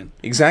kick him. cannon.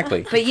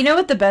 Exactly. But you know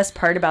what the best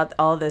part about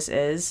all this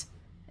is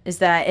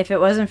that if it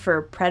wasn't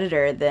for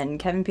Predator, then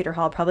Kevin Peter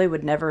Hall probably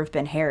would never have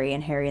been Harry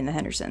in Harry and the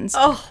Hendersons.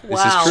 Oh,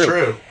 wow. This is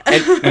True. And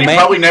And he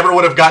probably never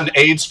would have gotten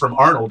AIDS from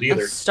Arnold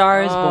either.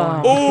 Star is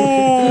born.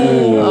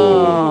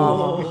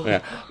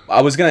 Yeah.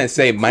 I was gonna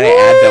say, might I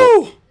add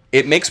though,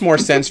 it makes more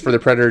sense for the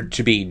Predator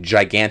to be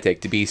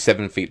gigantic, to be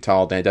 7 feet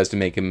tall, than it does to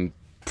make him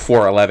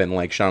 4'11",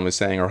 like Sean was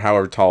saying, or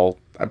however tall.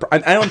 I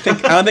don't think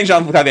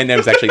Jean-Claude Van Damme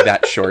is actually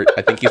that short.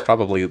 I think he's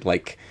probably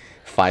like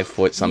 5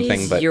 foot something.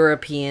 He's but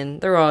European.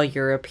 They're all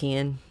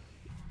European.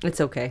 It's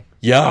okay.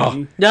 yeah.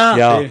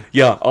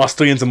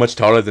 Austrians are much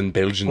taller than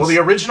Belgians. Well, the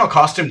original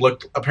costume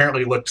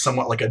apparently looked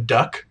somewhat like a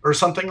duck or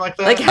something like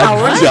that. Like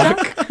Howard?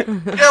 Duck.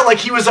 Yeah, like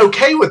he was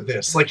okay with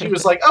this. Like he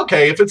was like,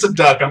 okay, if it's a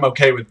duck, I'm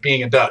okay with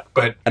being a duck.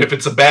 But if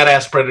it's a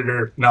badass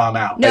predator, no, I'm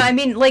out. No, I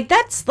mean, like,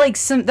 that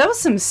was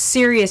some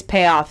serious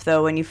payoff,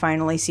 though, when you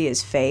finally see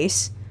his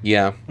face.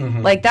 Yeah.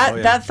 Like,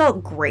 that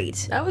felt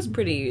great. That was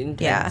pretty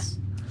intense. Yeah.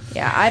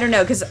 Yeah, I don't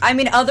know, because, I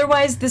mean,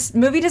 otherwise, this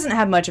movie doesn't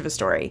have much of a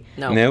story.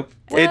 No. Nope.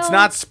 It's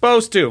not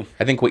supposed to.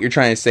 I think what you're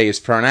trying to say is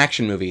for an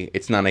action movie,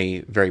 it's not a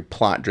very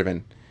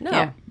plot-driven No.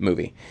 Yeah.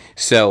 movie.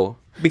 So,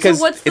 because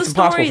So what's the it's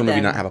impossible story, for a movie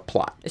then? not have a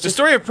plot. The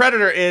story of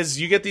Predator is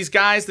you get these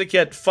guys that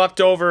get fucked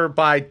over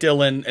by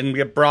Dylan and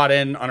get brought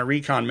in on a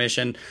recon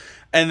mission,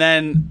 and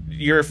then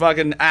your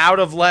fucking out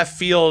of left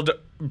field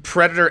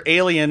predator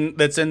alien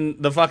that's in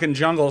the fucking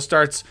jungle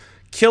starts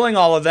killing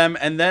all of them,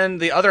 and then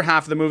the other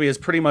half of the movie is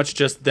pretty much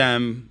just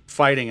them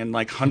fighting and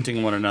like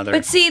hunting one another.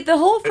 But see, the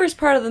whole first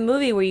part of the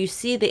movie where you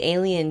see the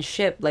alien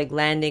ship like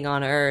landing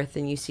on Earth,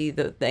 and you see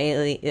the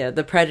alien,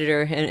 the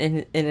predator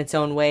in its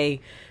own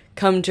way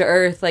come to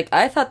Earth, like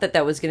I thought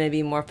that was going to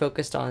be more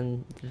focused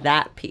on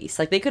that piece.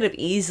 Like they could have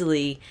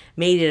easily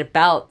made it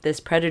about this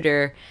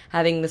predator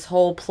having this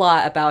whole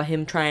plot about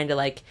him trying to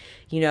like,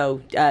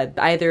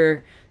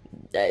 either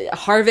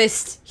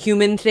harvest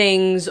human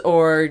things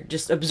or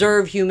just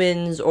observe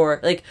humans, or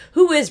like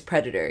who is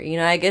Predator?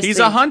 I guess he's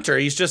a hunter.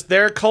 He's just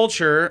their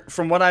culture,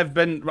 from what I've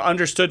been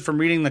understood from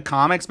reading the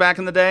comics back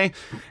in the day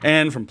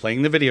and from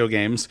playing the video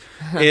games,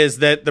 is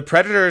that the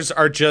Predators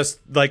are just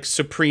like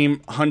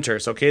supreme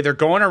hunters. Okay, they're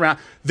going around.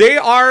 They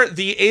are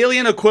the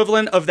alien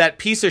equivalent of that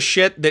piece of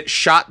shit that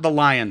shot the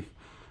lion.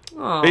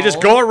 Aww. They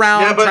just go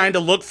around Yeah, but- trying to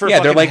look for Yeah,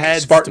 they're fucking like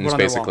heads to put Spartans, on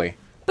their wall. basically.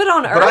 But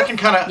on Earth, But I can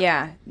kind of,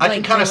 Yeah, I like,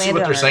 can kind they of see landed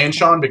what they're on saying, Earth.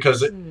 Sean,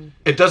 because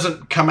it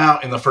doesn't come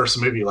out in the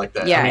first movie like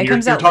that. Yeah, I mean, it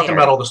comes you're out talking later.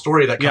 about all the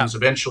story that comes Yeah.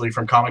 eventually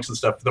from comics and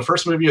stuff. The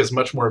first movie is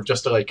much more of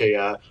just like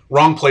a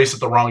wrong place at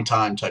the wrong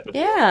time type of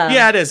thing.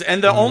 Yeah, it is.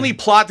 And the only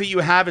plot that you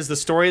have is the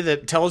story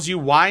that tells you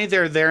why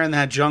they're there in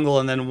that jungle.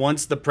 And then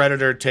once the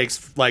predator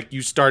takes, like,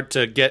 you start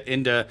to get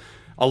into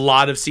a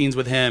lot of scenes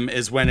with him,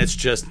 is when it's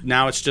just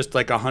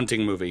like a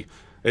hunting movie.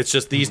 It's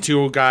just these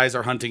two guys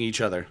are hunting each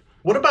other.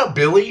 What about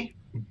Billy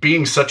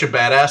being such a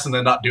badass and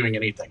then not doing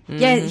anything?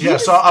 Yeah, Yeah,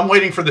 so I'm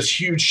waiting for this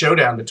huge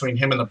showdown between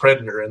him and the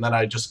predator, and then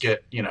I just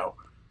get,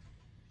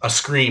 a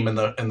scream in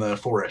the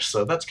forest.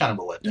 So that's kind of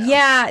a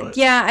letdown. But-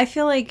 yeah. I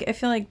feel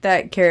like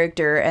that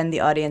character and the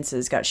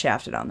audiences got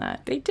shafted on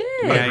that. they did.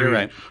 Yeah, you're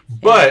right.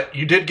 But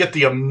you did get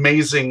the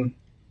amazing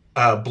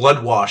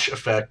blood wash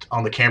effect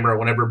on the camera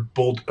whenever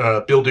Bill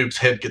Duke's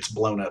head gets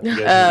blown up. You guys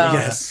remember that?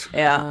 Yes.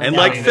 Yeah. And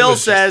Yeah, like I mean, it Phil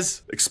was just-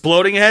 says,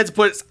 exploding heads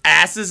puts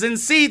asses in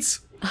seats.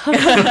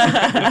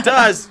 It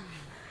does.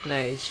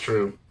 Nice.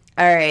 True.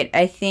 All right,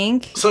 I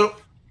think. So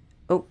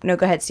Oh no,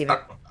 go ahead, Steven.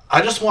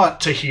 I just want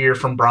to hear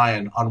from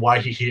Brian on why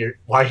he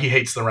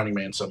hates the Running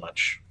Man so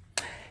much.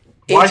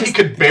 Why he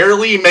could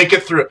barely make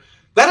it through.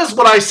 That is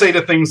what I say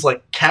to things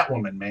like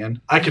Catwoman,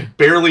 man. I could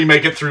barely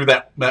make it through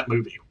that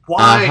movie.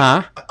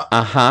 Why?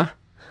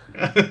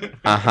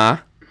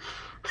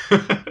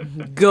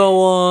 Go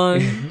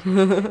on.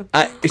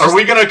 Are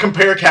we going to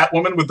compare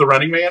Catwoman with the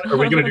Running Man? Are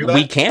we going to do that?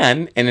 We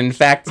can, and in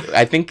fact,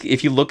 I think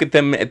if you look at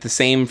them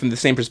from the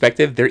same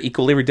perspective, they're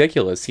equally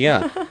ridiculous.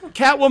 Yeah.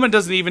 Catwoman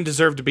doesn't even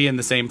deserve to be in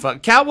the same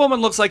Catwoman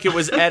looks like it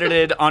was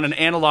edited on an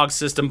analog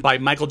system by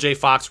Michael J.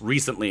 Fox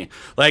recently.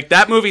 Like,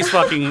 that movie's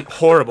fucking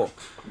horrible.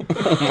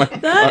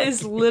 That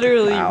is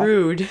literally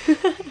rude.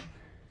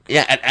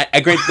 Yeah,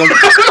 a great look.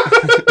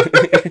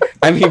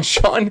 I mean,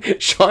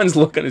 Sean's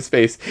look on his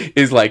face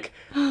is like,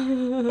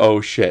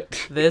 oh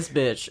shit. This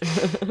bitch.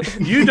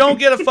 You don't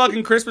get a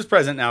fucking Christmas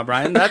present now,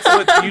 Brian. That's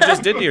what you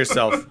just did to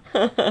yourself.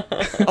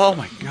 Oh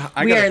my god!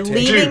 We are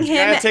leaving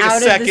him gotta take a out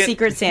of the second.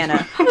 Secret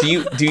Santa. Do you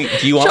want me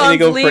to Sean's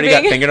go Freddy got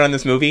leaving. fingered on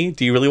this movie?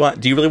 Do you really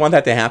want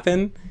that to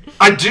happen?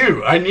 I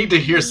do. I need to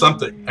hear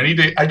something.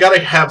 I gotta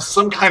have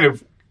some kind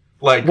of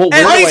like. Well,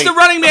 At where do least I- The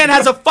Running Man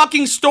has a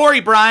fucking story,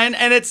 Brian,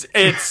 and it's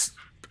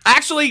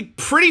actually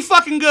pretty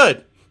fucking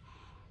good.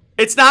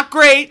 It's not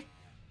great.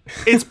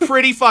 It's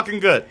pretty fucking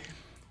good.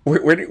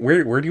 Where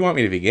do you want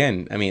me to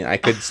begin? I mean, I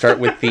could start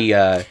with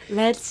the.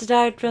 Let's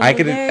start from I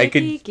the very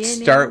could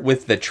beginning. start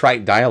with the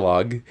trite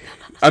dialogue.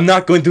 I'm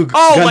not going to.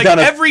 Oh, gun like down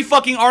a- every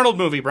fucking Arnold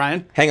movie,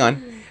 Brian. Hang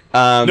on.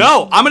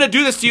 No, I'm gonna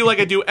do this to you like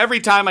I do every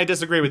time I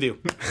disagree with you.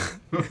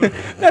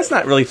 That's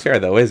not really fair,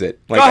 though, is it?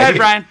 Like, Go ahead,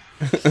 Brian.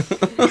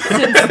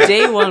 Since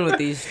day one with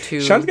these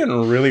two. Sean's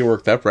getting really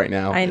worked up right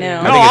now. I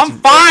know. No, I'm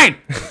fine.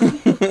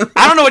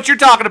 I don't know what you're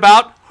talking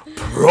about.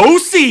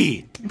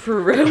 Proceed.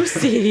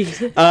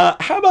 Proceed.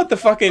 How about the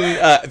fucking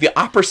the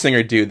opera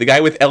singer dude, the guy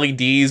with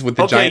LEDs with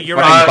the Okay, giant you're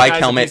fucking right. bike Guy's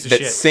a helmet piece of that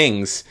shit.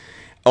 sings?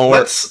 Or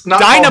Let's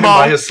not call him Dynamo.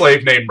 by his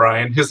slave name,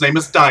 Brian. His name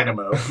is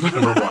Dynamo.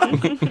 Number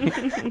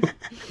one.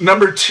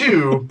 Number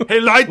two. Hey,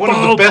 light One of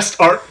the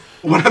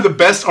bulb.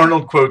 best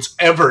Arnold quotes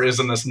ever is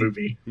in this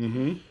movie.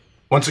 Mm-hmm.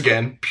 Once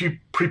again,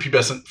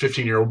 prepubescent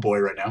 15-year-old boy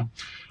right now.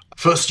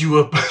 First you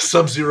were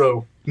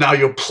Sub-Zero, now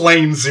you're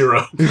Plain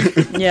Zero.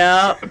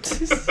 Yep.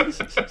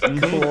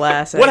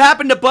 Classic. What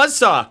happened to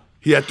Buzzsaw?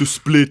 He had to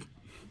split.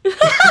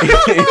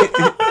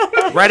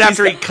 Right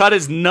after he cut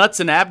his nuts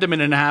and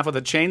abdomen in half with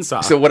a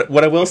chainsaw. so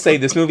what I will say,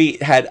 this movie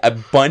had a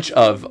bunch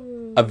of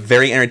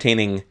very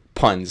entertaining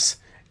puns,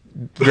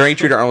 very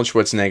true to Arnold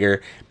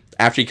Schwarzenegger.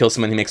 After he kills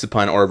someone, he makes a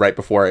pun, or right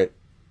before it.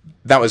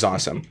 That was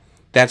awesome.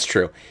 That's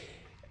true.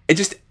 It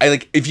just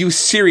if you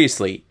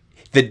seriously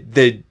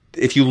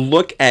if you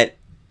look at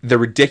the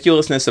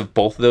ridiculousness of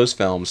both of those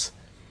films,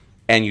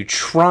 and you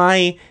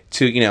try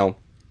to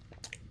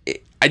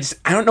I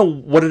don't know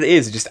what it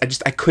is.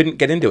 I couldn't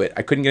get into it.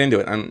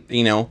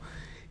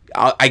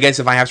 I guess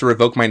if I have to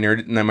revoke my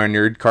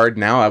nerd card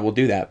now, I will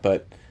do that.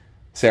 But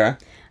Sarah,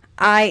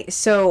 I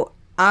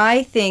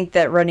think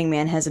that Running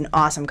Man has an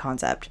awesome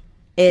concept.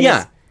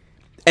 yeah,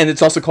 and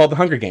it's also called The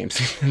Hunger Games.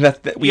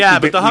 But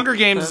The Hunger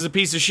Games is a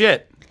piece of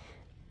shit.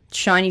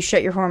 Sean, you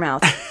shut your whore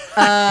mouth.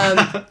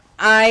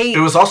 It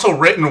was also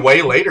written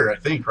way later, I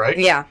think, right?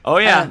 Yeah. Oh,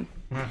 yeah.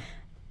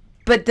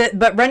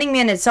 But Running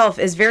Man itself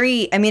is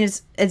very. I mean,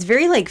 it's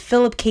very like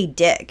Philip K.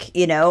 Dick,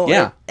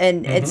 Yeah.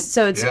 and it's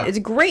a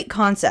great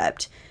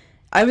concept.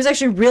 I was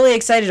actually really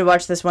excited to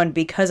watch this one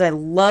because I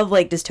love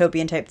like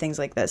dystopian type things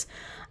like this.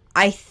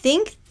 I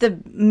think the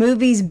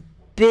movie's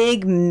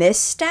big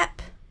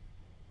misstep,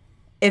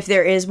 if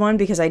there is one,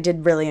 because I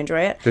did really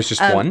enjoy it. there's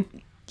just one.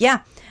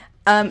 Yeah,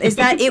 is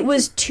that it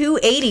was too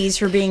 80s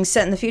for being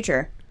set in the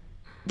future.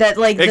 That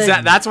like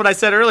That's what I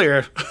said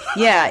earlier.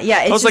 yeah.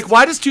 I was like,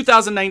 why does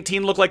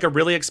 2019 look like a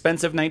really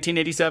expensive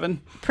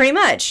 1987? Pretty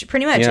much.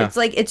 Yeah. It's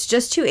like it's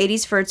just too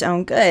 80s for its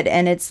own good,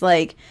 and it's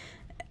like,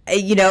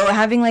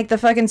 having like the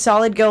fucking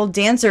solid gold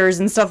dancers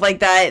and stuff like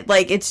that.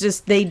 Like it's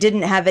just they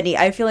didn't have any.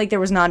 I feel like there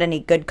was not any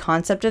good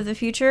concept of the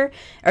future,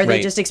 or they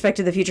Right. just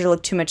expected the future to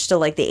look too much still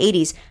like the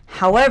 80s.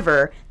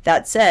 However,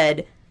 that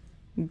said,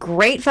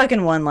 great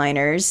fucking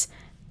one-liners,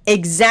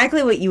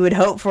 exactly what you would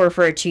hope for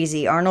a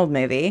cheesy Arnold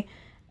movie,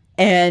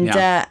 and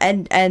Yeah.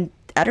 and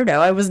I don't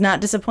know, I was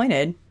not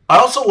disappointed. I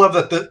also love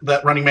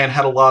that Running Man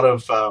had a lot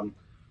of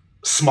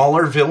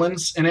smaller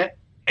villains in it,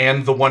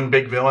 and the one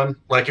big villain.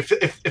 Like if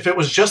it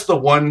was just the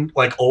one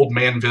like old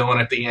man villain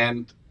at the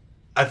end,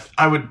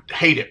 I would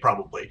hate it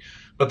probably.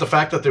 But the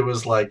fact that there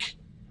was like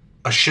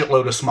a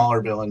shitload of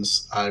smaller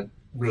villains, I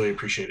really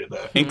appreciated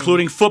that.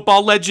 Including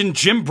football legend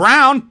Jim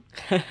Brown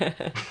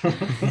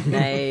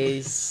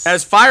Nice.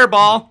 as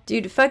Fireball.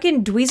 Dude,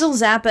 fucking Dweezil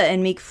Zappa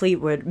and Mick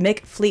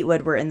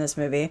Fleetwood were in this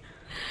movie.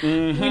 We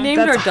named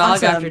That's our dog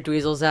awesome. after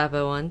Dweezil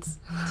Zappa once.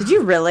 Did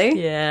you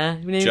really? Yeah,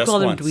 we Just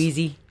called him once.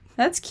 Dweezy.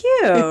 That's cute.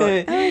 I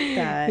like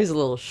that. He's a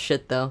little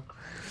shit though.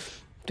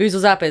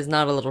 Dweezil Zappa is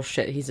not a little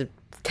shit. He's a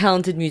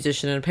talented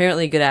musician and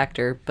apparently a good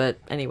actor. But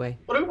anyway,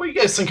 What do you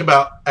guys think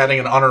about adding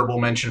an honorable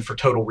mention for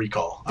Total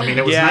Recall? I mean,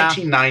 it was Yeah.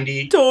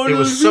 1990. Total it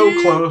was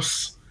so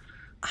close.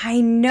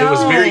 I know. It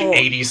was very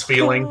 80s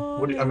feeling.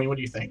 What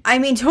do you think? I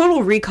mean,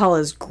 Total Recall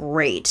is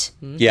great.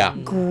 Yeah.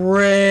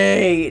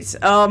 Great.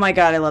 Oh my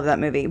god, I love that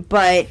movie.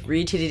 But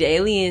retweeted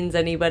aliens.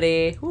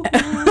 Anybody?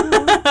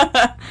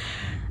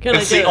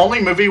 It's the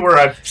only movie where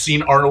I've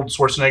seen Arnold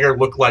Schwarzenegger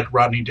look like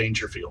Rodney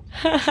Dangerfield.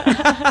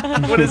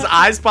 When his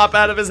eyes pop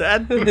out of his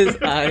head. his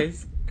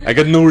eyes. I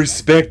got no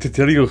respect to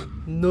tell you.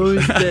 No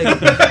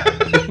respect.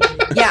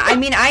 yeah, I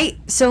mean, I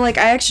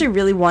actually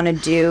really want to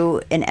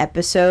do an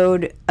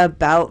episode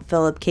about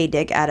Philip K.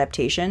 Dick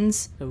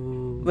adaptations,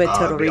 with Total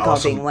that'd be Recall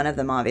awesome. being one of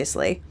them,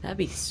 obviously. That'd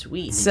be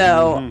sweet.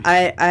 So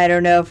I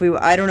don't know if we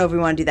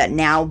want to do that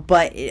now,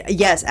 but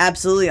yes,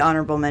 absolutely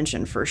honorable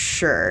mention for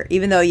sure.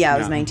 Even though it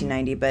was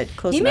 1990, but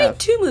close He enough. made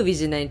 2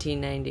 movies in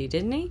 1990,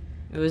 didn't he?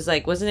 It was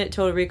like, wasn't it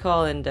Total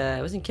Recall and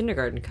it wasn't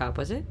Kindergarten Cop,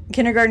 was it?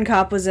 Kindergarten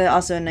Cop was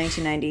also in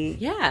 1990.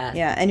 Yeah.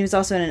 Yeah, and he was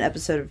also in an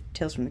episode of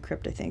Tales from the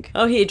Crypt, I think.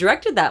 Oh, he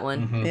directed that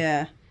one.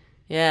 Yeah.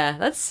 Yeah,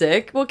 that's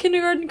sick. Well,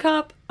 Kindergarten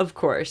Cop, of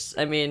course.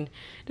 I mean,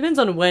 depends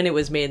on when it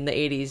was made in the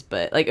 80s,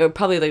 but like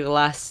probably like the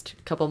last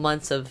couple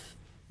months of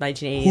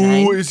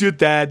 1989. Who is your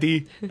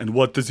daddy, and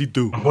what does he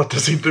do? What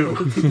does he do?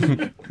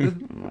 Oh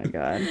my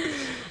god.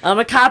 I'm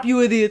a cop,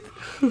 you idiot.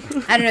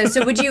 I don't know.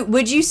 So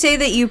would you say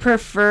that you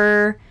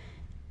prefer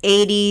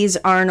 80s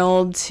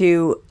Arnold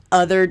to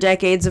other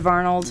decades of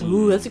Arnold?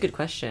 Ooh, that's a good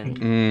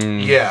question.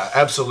 Yeah,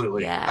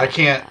 absolutely. Yeah. I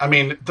can't. I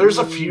mean, there's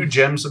a few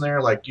gems in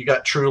there. Like you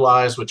got True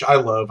Lies, which I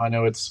love. I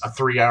know it's a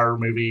 3-hour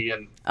movie,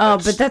 and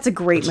But that's a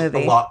great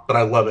movie. a lot, but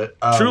I love it.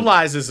 True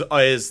Lies is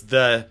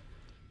the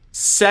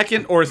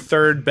second or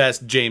third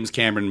best James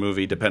Cameron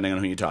movie, depending on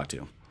who you talk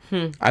to.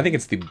 I think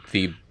it's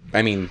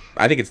I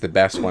think it's the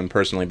best one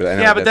personally, but I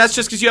know Yeah, but that's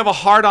just because you have a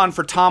hard-on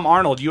for Tom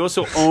Arnold. You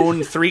also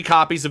own 3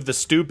 copies of The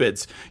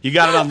Stupids. You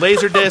got it on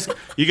Laserdisc,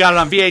 you got it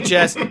on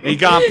VHS, and you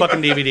got it on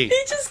fucking DVD.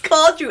 He just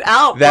called you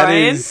out, that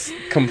Brian. is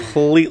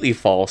completely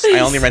false. I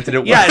only rented it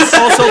once. Yeah, it's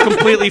also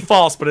completely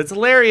false, but it's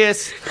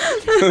hilarious.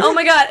 Oh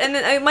my god! And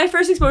then my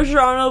first exposure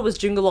to Arnold was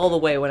Jingle All the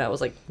Way when I was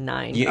like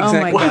 9. Yeah, Oh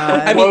my exactly. god.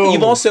 I mean, Whoa.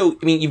 you've also,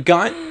 you've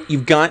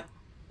got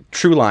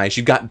True Lies,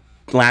 you've got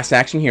Last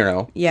Action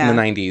Hero Yeah. in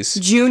the 90s,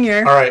 Junior.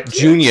 all right,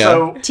 Junior,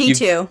 So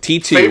T2.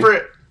 T2,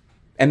 favorite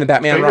and the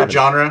Batman and Robin.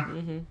 genre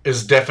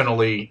is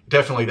definitely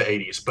the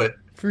 80s, but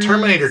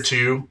Terminator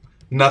 2,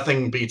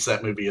 nothing beats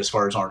that movie as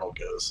far as Arnold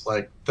goes.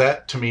 Like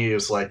that to me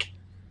is like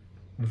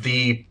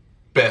the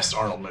best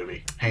Arnold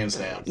movie, hands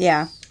down.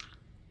 Yeah.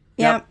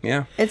 Yep.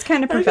 Yeah. It's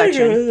kind of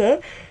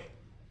perfection.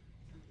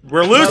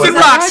 We're losing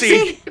What's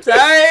Roxy.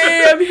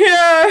 Sorry, I'm here.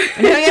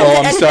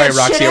 Oh, I'm sorry,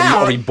 Roxy.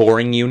 Are we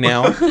boring you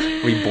now?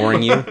 Are we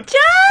boring you?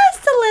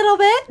 Just a little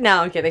bit. No,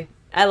 I'm kidding.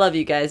 I love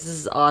you guys. This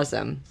is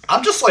awesome.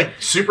 I'm just like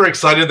super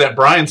excited that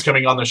Brian's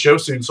coming on the show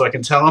soon, so I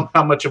can tell him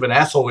how much of an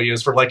asshole he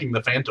is for liking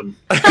the Phantom.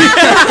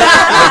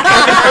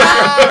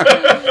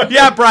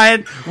 Yeah,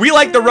 Brian, we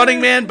like The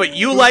Running Man, but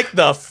you like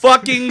the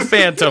fucking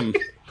Phantom.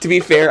 To be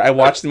fair, I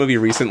watched the movie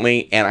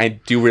recently, and I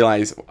do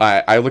realize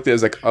I looked at it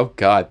as like, oh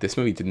god, this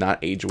movie did not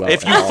age well.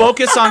 If at you all.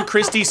 focus on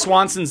Christy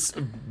Swanson's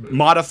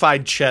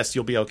modified chest,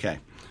 you'll be okay.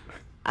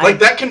 Like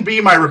that can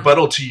be my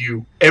rebuttal to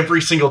you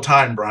every single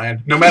time,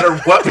 Brian. No matter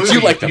what movie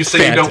you like the you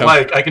say you don't Phantom.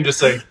 like, I can just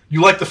say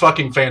you like the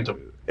fucking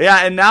Phantom.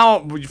 Yeah, and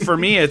now for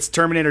me, it's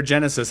Terminator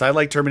Genesis. I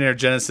like Terminator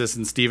Genesis,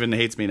 and Steven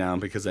hates me now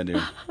because I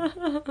do.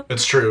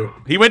 It's true.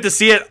 He went to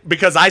see it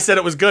because I said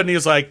it was good, and he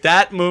was like,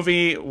 "That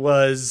movie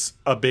was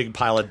a big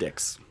pile of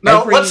dicks."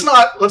 No, let's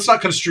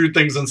not construe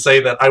things and say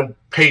that I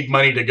paid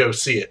money to go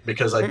see it,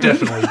 because I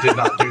definitely did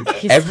not do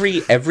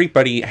that.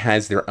 Everybody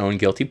has their own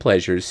guilty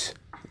pleasures.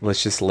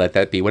 Let's just let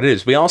that be what it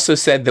is. We also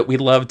said that we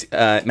loved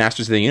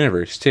Masters of the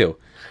Universe too.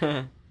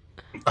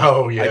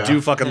 Oh yeah, I do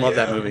fucking love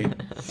that movie.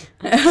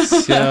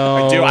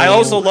 So Dude, I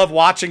also love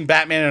watching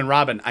Batman and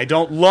Robin. I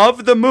don't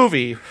love the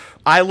movie.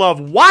 I love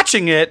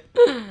watching it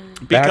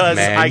because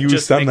Batman, I you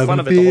just son make of fun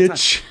a of it the whole time.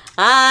 bitch.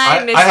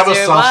 I'm I have a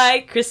Mr. soft-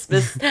 White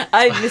Christmas.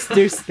 I'm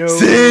Mr. Snow.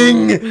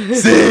 Sing.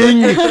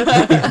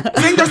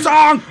 Sing the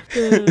song.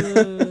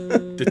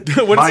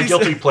 What does My he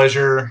guilty say?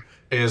 pleasure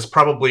is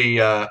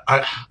probably I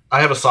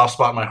have a soft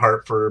spot in my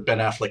heart for Ben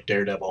Affleck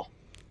Daredevil.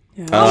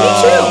 Me too.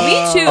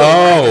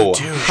 Oh,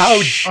 how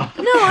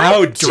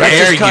Director's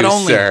dare cut you,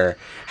 only. sir?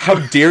 How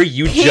dare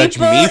you judge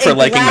People me for in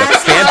liking the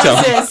glass Phantom?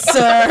 houses,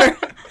 sir.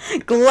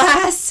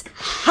 Glass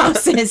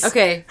houses.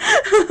 Okay.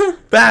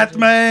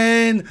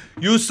 Batman,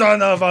 you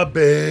son of a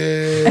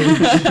bitch.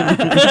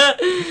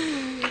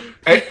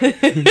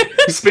 Hey,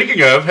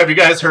 speaking of, have you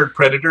guys heard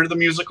Predator the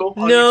musical?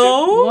 on YouTube?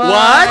 No.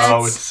 What?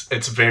 Oh,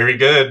 it's very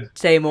good.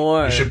 Say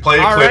more. You should play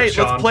a All clip, right,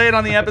 Sean. let's play it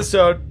on the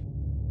episode.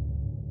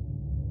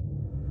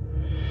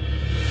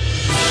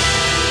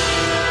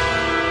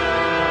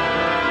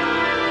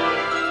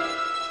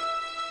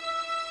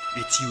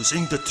 It's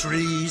using the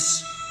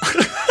trees,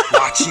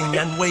 watching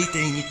and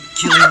waiting,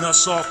 killing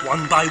us off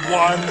one by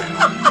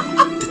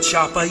one. The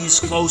chopper is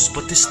close,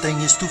 but this thing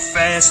is too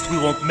fast. We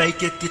won't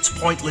make it, it's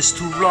pointless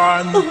to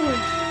run.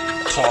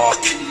 Talk,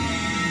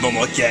 no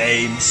more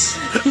games.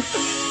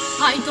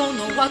 I don't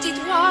know what it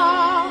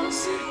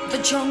was. The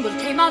jungle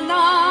came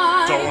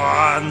alive. Go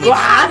on. It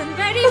happened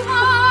very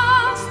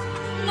fast.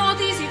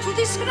 Not easy to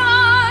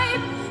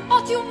describe,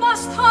 but you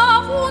must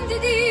have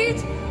wounded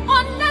it.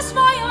 Unless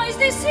my eyes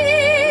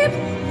deceive,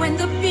 when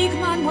the big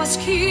man was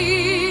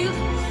killed,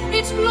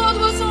 its blood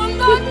was on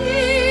the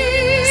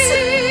leaves.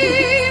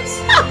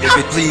 If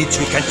it bleeds,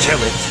 we can kill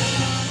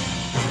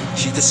it.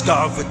 She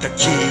discovered the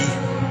key.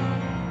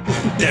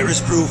 There is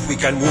proof we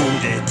can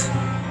wound it.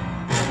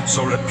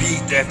 So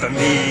repeat after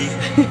me.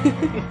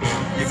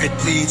 If it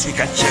bleeds, we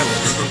can kill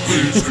it. If it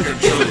bleeds, we can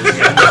kill it.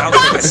 We are now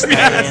take a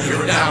stand. We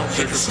are now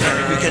take a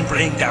stand. We can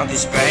bring down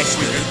this beast.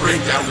 We can bring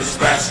down this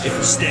beast. If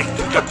we stick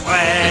to the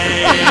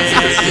plan.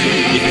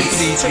 If it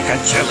bleeds, we can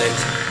kill it.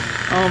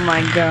 Oh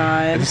my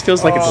god. This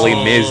feels like it's Les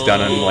Mis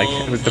done on like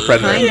with the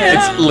Predator.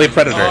 It's Le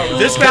Predator.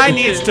 This guy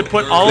needs to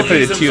put all of Look at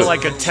these it, into too.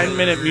 like a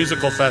 10-minute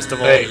musical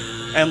festival Hey,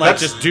 and like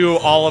that's- just do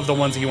all of the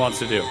ones he wants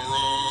to do.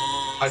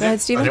 I ahead,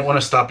 didn't, Steven. I didn't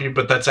want to stop you,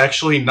 but that's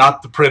actually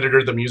not the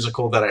Predator the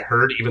musical that I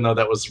heard, even though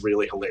that was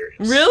really hilarious.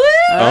 Really?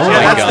 Oh Yeah, my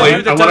that's the god.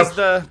 dude that I wanna- does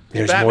the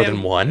There's Batman more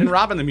than one? and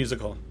Robin the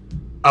musical.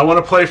 I want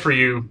to play for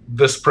you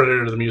this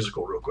Predator the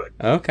musical real quick.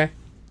 Okay.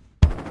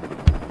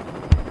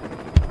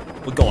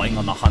 We're going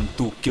on a hunt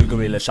to kill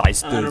gorilla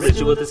shysters. On a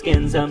ritual to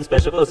skin some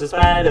special forces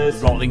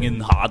spiders. Rolling in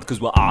hard cause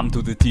we're armed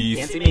to the teeth.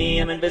 Can't see me,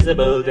 I'm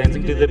invisible,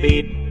 dancing to the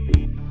beat.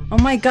 Oh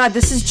my god,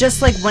 this is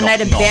just like One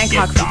Night in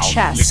Bangkok get for down.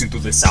 chess. Listen to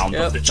the sound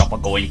of the chopper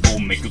going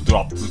boom, make you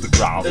drop to the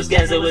ground. Those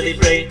guys are really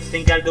brave,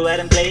 think I'd go out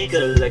and play.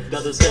 Collect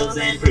all those skills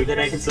and prove that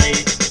I can slay.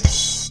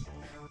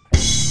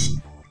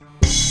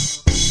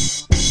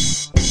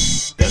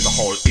 There's a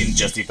hole in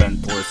Jess'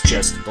 event for his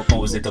chest. Don't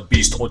know is it a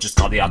beast or just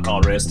cardiac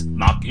arrest.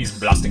 Mark is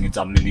blasting, it's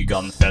a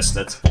minigun fest.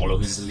 Let's follow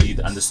his lead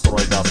and destroy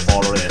the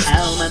forest.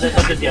 Ow,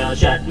 motherfuckers, y'all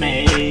shot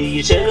me.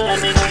 You should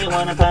let me know you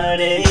wanna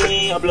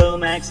party. I'll blow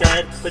Mac's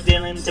head, put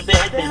Dylan to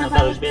bed. Then I'll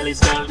polish Billy's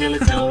skull till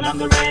it's no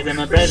longer red. I'm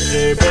a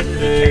predator,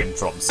 predator. Came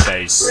from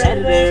space.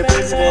 Predator,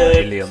 predator.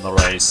 Alien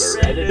race.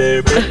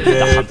 Predator, predator.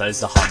 The hunter is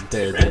the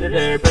hunted.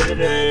 Predator,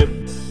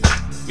 predator.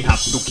 We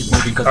have to keep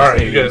moving because All right,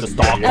 the you aliens guys-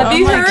 are stalking. Have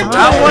you heard That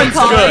Total one's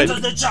Recalling?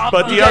 good,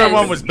 but the other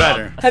one was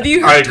better. Have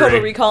you I heard Total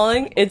agree.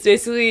 Recalling? It's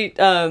basically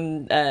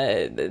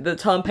the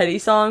Tom Petty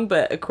song,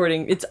 but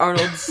it's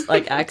Arnold's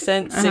like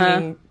accent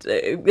singing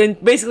and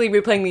basically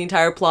replaying the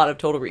entire plot of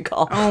Total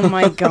Recall. Oh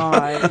my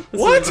god.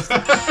 What?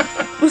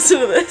 Listen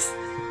to this.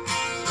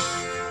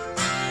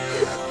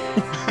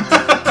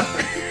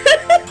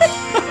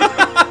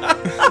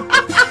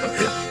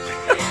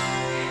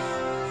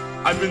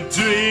 I've been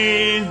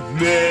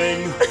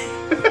dreaming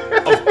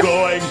of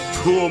going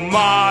to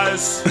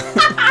Mars,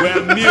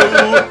 where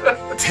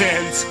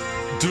mutants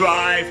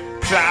drive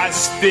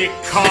plastic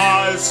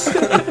cars.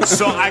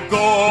 So I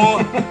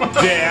go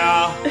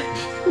there,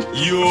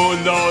 you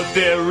know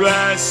the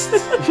rest.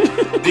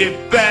 The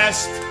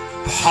best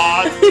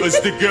part was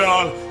the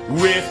girl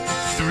with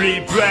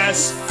 3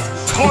 breasts.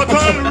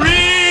 Total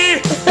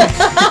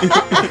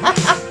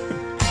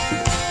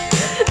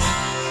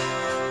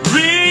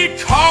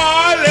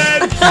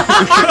recalling.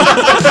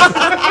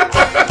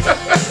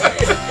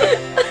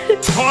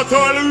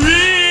 Total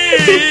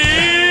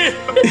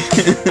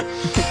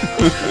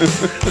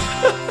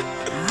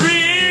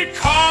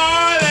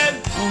recalling.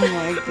 Oh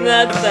my god.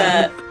 That's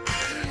that.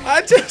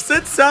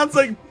 It sounds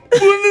like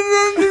put it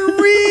on the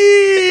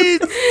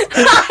reeds.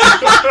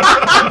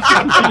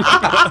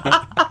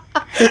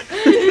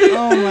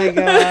 Oh my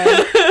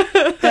god.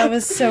 That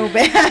was so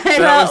bad.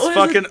 That was was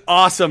fucking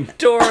awesome.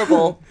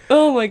 Adorable.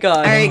 Oh my god.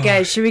 All right,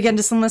 guys, should we get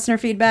into some listener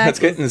feedback? Let's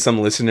get into some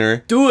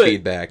listener Do it.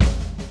 feedback.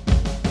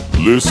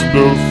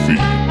 Listener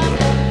feedback.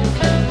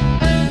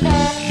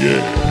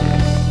 Yeah.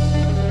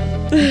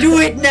 Do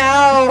it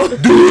now.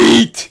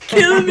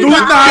 Kill me. Do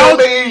it now.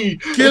 Me!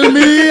 Kill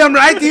me. I'm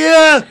right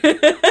here.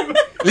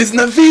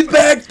 Listener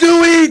feedback,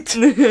 do it!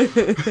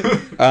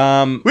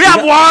 We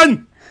have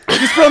one.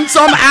 He's from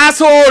some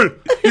asshole.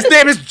 His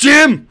name is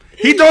Jim.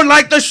 He don't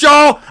like the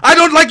show. I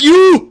don't like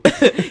you.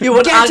 You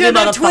would Get to argue the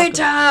about a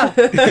fucker.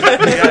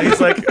 Twitter. Yeah,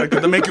 he's like, I'm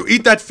gonna make you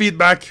eat that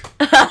feedback.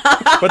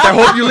 But I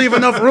hope you leave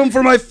enough room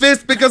for my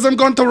fist because I'm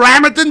going to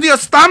ram it into your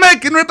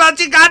stomach and rip out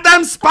your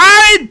goddamn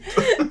spine.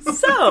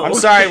 So I'm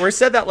sorry, we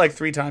said that like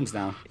 3 times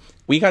now.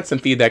 We got some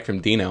feedback from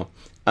Dino.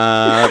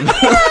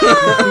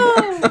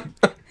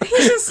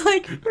 He's just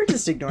like, we're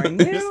just ignoring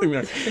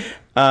you.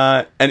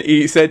 And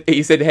he said,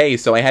 hey,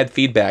 so I had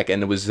feedback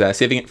and it was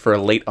saving it for a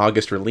late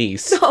August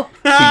release to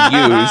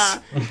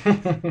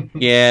use.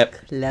 Yeah.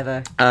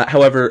 clever.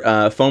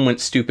 However, phone went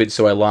stupid,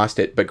 so I lost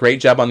it. But great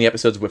job on the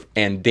episodes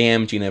and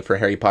damn Gina for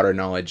Harry Potter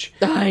knowledge.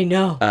 I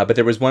know. But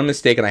there was one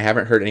mistake and I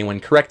haven't heard anyone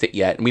correct it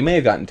yet. And we may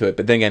have gotten to it,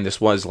 but then again, this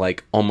was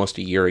like almost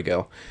a year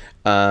ago.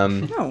 No,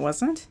 it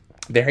wasn't.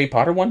 The Harry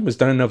Potter one was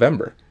done in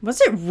November.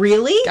 Was it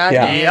really? God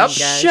Yeah. damn, Yep.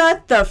 guys.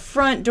 Shut the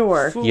front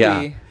door.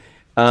 Yeah.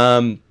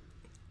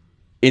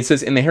 It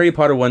says in the Harry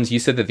Potter ones, you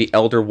said that the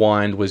Elder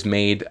Wand was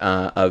made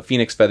of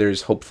phoenix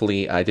feathers.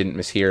 Hopefully, I didn't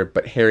mishear,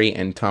 but Harry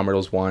and Tom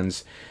Riddle's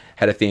wands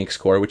had a phoenix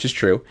core, which is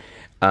true.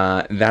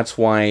 That's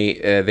why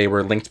they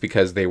were linked,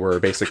 because they were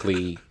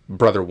basically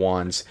brother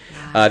wands.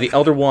 The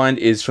Elder Wand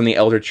is from the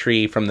Elder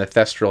Tree from the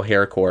Thestral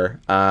hair core.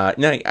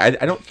 No, I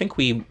don't think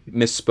we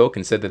misspoke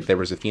and said that there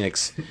was a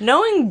phoenix.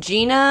 Knowing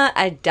Gina,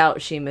 I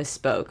doubt she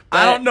misspoke.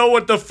 I but- don't know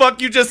what the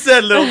fuck you just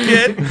said, little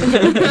kid.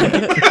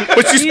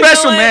 But you're You know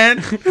special, what? man.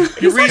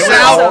 You reach There's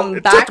out. some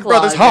It touched a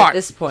brother's backlog at heart.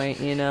 this point,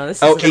 you know.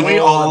 This Oh, is Can we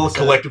all episode.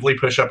 collectively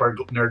push up our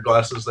nerd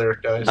glasses there,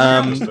 guys?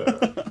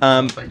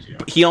 Thank you.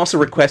 He also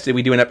requested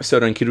we do an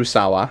episode on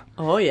Kurosawa.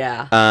 Oh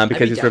yeah.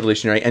 Because it's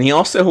revolutionary. And he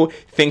also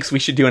thinks we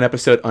should do an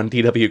episode on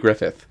D.W.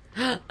 Griffith.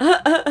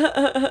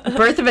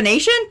 Birth of a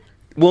Nation?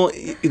 Well,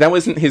 that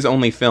wasn't his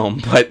only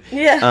film, but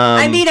Yeah.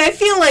 I mean, I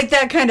feel like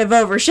that kind of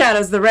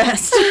overshadows the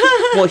rest.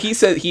 well, he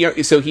said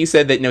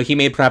that he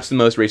made perhaps the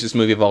most racist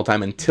movie of all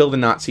time until the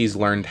Nazis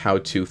learned how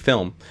to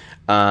film.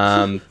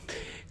 But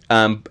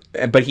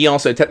he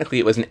also, technically,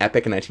 it was an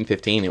epic in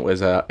 1915. It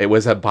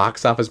was a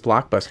box office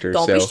blockbuster.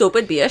 Don't so be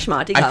stupid, be a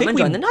smarty, I come think and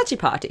we- join the Nazi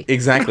party.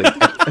 Exactly.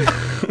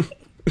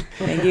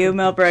 Thank you,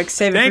 Mel Brooks.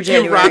 Save it Thank for you,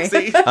 January.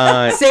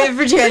 Roxy. Save it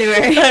for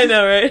January. I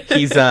know, right?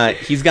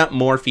 He's got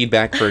more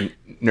feedback for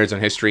Nerds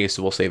on History,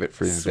 so we'll save it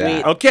for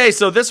that. Okay,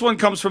 so this one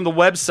comes from the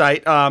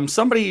website.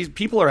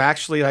 People are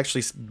actually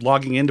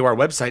logging into our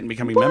website and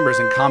becoming members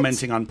and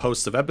commenting on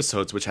posts of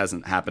episodes, which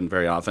hasn't happened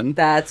very often.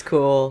 That's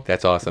cool.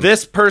 That's awesome.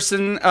 This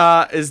person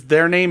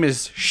their name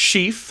is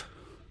Sheaf,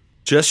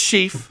 just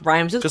Sheaf,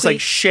 Rhymes with just queef. like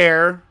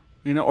Cher,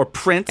 or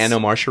Prince, and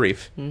Omar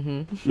Sharif,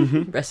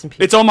 Rest in peace.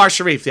 It's Omar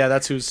Sharif. Yeah,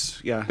 that's who's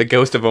the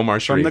ghost of Omar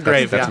Sharif. from the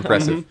grave. That's yeah.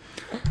 impressive.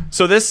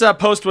 So this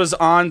post was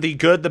on the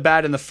Good, the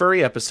Bad, and the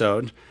Furry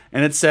episode.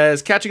 And it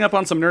says, catching up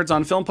on some Nerds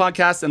on Film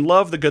podcast and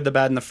love the Good, the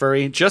Bad, and the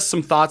Furry. Just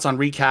some thoughts on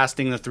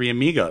recasting the Three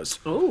Amigos.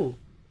 Ooh.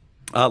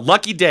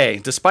 Lucky Day.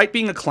 Despite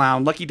being a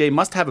clown, Lucky Day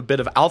must have a bit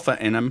of alpha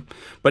in him,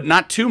 but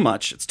not too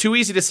much. It's too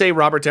easy to say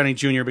Robert Downey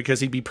Jr. because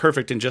he'd be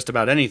perfect in just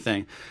about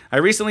anything. I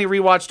recently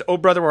rewatched Oh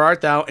Brother, Where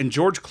Art Thou, and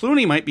George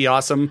Clooney might be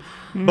awesome,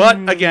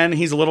 but again,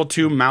 he's a little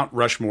too Mount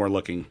Rushmore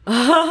looking.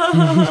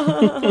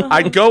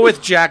 I'd go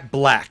with Jack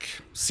Black.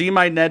 See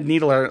my Ned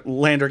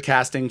Needlander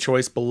casting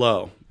choice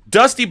below.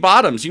 Dusty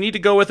Bottoms. You need to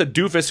go with a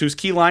doofus whose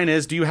key line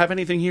is, do you have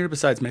anything here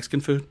besides Mexican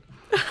food?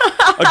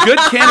 A good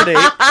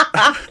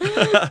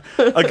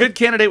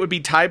candidate would be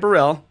Ty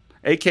Burrell,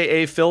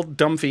 a.k.a. Phil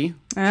Dunphy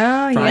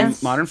Oh, from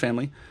yes. Modern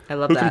Family, I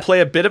love who that. can play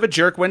a bit of a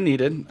jerk when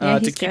needed. Yeah,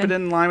 To he's keep good. it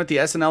in line with the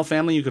SNL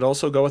family, you could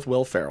also go with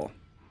Will Ferrell.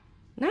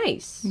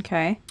 Nice.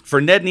 Okay. For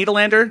Ned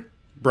Needlander,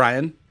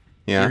 Brian,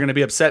 Yeah. you're going to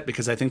be upset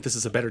because I think this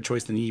is a better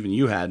choice than even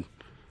you had.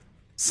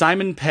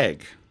 Simon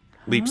Pegg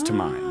leaps to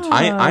mind.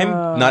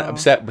 I'm not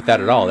upset with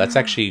that at all. That's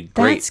actually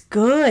great. That's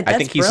good. That's I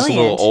think he's brilliant.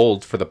 a little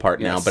old for the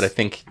part now, Yes. but I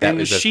think that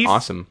And is Sheaf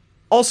awesome.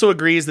 Also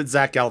agrees that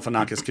Zach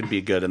Galifianakis could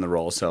be good in the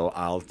role, so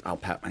I'll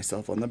pat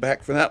myself on the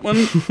back for that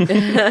one.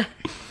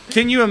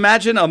 Can you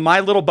imagine a My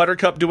Little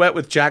Buttercup duet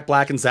with Jack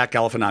Black and Zach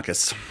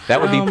Galifianakis?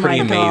 That would be Oh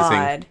pretty my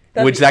amazing.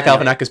 God. Would Zach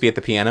Galifianakis be at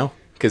the piano?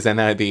 Because then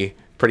that would be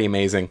pretty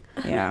amazing.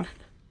 Yeah.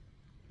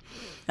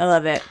 I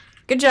love it.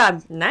 Good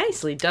job.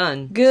 Nicely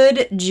done.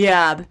 Good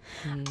job.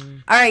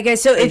 All right,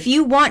 guys. So if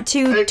you want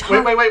to Hey,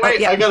 talk, wait! Oh,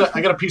 yeah.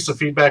 I got a piece of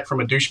feedback from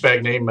a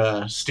douchebag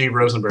named Steve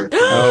Rosenberg.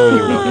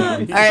 Oh.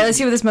 All right, let's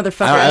see what this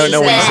motherfucker I has don't to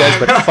know what he say. says,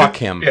 but fuck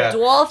him. Yeah.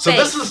 Dwarf So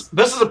face.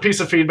 this is a piece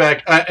of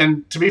feedback,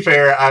 and to be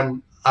fair,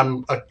 I'm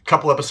a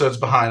couple episodes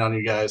behind on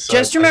you guys. So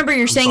Just remember,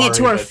 you're I'm saying it to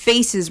sorry, our but-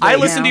 faces I right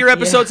listen now. to your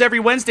episodes every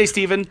Wednesday,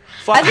 Steven.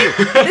 Fuck you.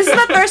 This is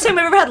the first time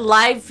we've ever had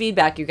live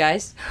feedback, you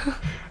guys.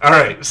 All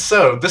right,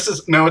 so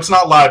it's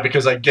not live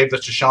because I gave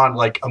this to Sean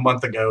like a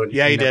month ago, and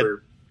Yeah, he you did.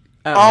 never,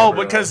 Oh,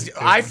 never, because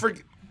I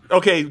forget.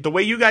 Okay, the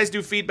way you guys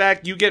do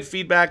feedback, you get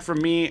feedback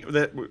from me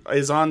that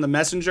is on the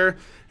messenger,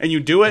 and you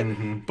do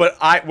it. But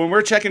when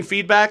we're checking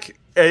feedback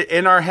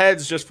in our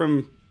heads, just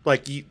from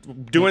like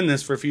doing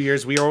this for a few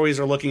years, we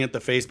always are looking at the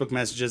Facebook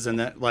messages and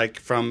that like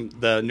from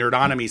the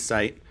Nerdonomy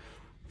site,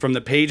 from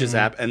the Pages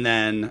app, and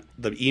then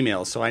the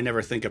emails. So I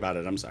never think about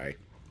it. I'm sorry.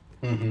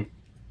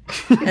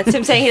 That's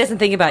him saying he doesn't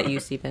think about you,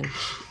 Stephen.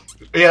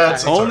 Yeah,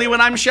 it's Only when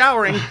I'm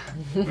showering.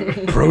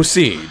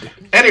 Proceed.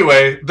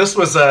 Anyway, this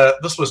was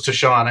to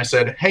Sean. I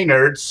said, "Hey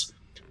nerds,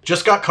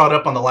 just got caught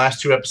up on the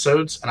last 2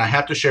 episodes, and I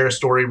have to share a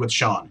story with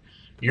Sean.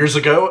 Years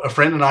ago, a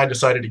friend and I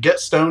decided to get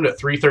stoned at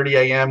 3:30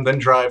 a.m., then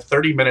drive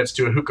 30 minutes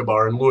to a hookah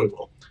bar in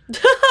Louisville.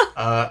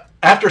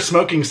 After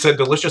smoking said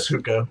delicious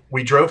hookah,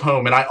 we drove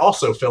home, and I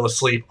also fell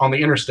asleep on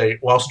the interstate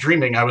whilst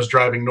dreaming I was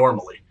driving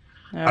normally.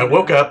 I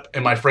woke up,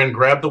 and my friend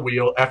grabbed the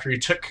wheel after he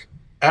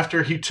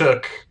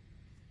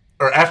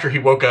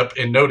woke up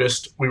and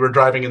noticed we were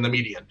driving in the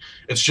median.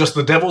 It's just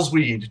the devil's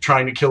weed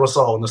trying to kill us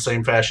all in the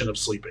same fashion of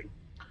sleeping.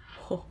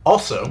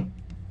 Also,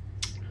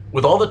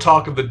 with all the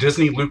talk of the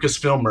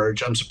Disney-Lucasfilm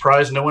merge, I'm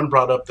surprised no one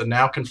brought up the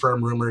now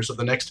confirmed rumors of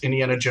the next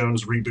Indiana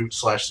Jones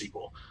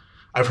reboot/sequel.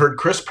 I've heard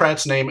Chris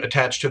Pratt's name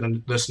attached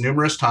to this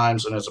numerous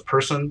times, and as a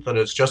person that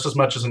is just as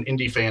much as an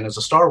Indy fan as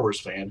a Star Wars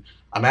fan,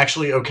 I'm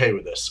actually okay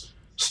with this.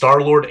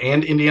 Star-Lord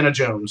and Indiana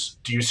Jones,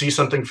 do you see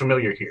something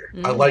familiar here?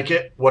 I like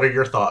it. What are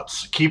your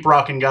thoughts? Keep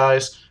rocking,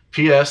 guys.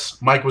 P.S.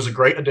 Mike was a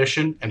great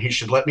addition, and he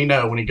should let me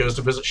know when he goes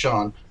to visit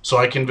Sean, so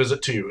I can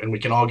visit too, and we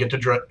can all get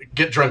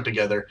drunk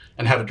together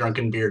and have a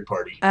drunken beard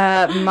party.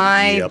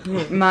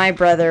 My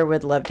brother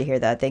would love to hear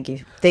that. Thank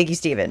you,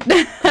 Steven.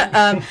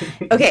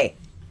 Okay,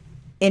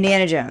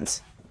 Indiana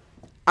Jones.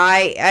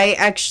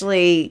 I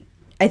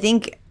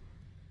think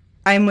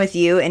I'm with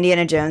you.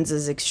 Indiana Jones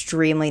is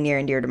extremely near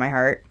and dear to my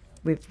heart.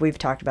 We've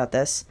talked about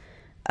this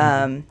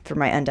for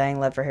my undying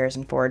love for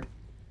Harrison Ford.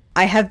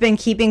 I have been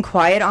keeping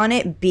quiet on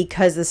it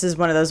because this is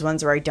one of those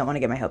ones where I don't want to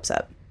get my hopes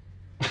up.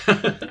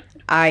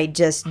 I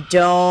just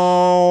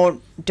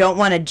don't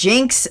want to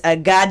jinx a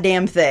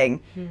goddamn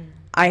thing.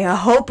 I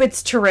hope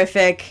it's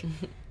terrific.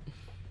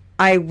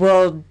 I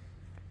will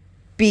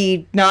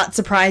be not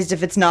surprised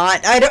if it's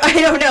not. I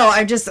don't know.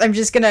 I'm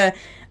just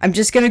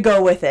gonna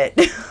go with it.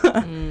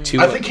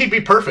 I think he'd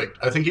be perfect.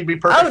 I think he'd be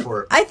perfect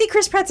for it. I think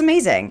Chris Pratt's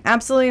amazing.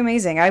 Absolutely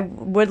amazing. I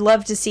would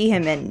love to see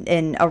him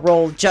in a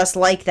role just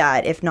like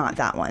that, if not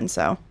that one.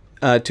 So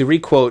To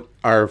requote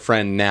our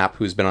friend Knapp,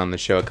 who's been on the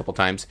show a couple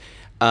times,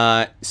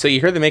 So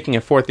you heard they're making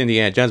a fourth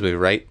Indiana Jones movie,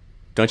 right?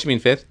 Don't you mean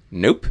fifth?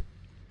 Nope.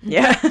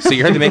 Yeah. So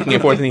you heard they're making a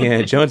fourth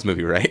Indiana Jones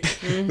movie, right?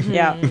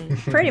 Yeah.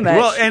 Pretty much.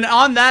 Well, and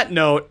on that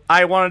note,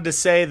 I wanted to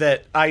say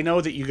that I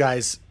know that you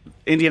guys,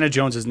 Indiana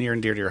Jones is near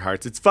and dear to your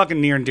hearts. It's fucking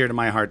near and dear to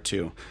my heart,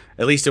 too.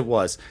 At least it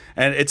was.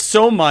 And it's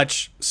so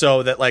much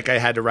so that, like, I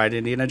had to ride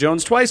Indiana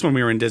Jones twice when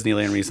we were in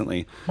Disneyland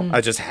recently. I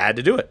just had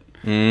to do it.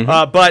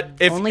 But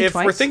if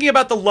we're thinking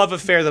about the love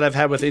affair that I've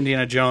had with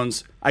Indiana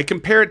Jones, I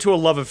compare it to a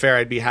love affair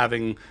I'd be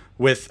having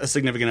with a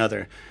significant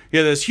other. You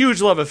have this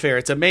huge love affair.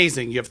 It's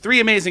amazing. You have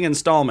 3 amazing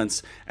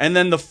installments. And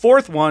then the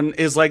 4th one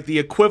is like the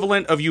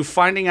equivalent of you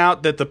finding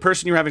out that the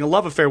person you're having a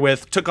love affair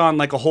with took on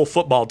like a whole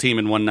football team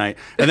in one night.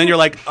 And then you're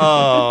like,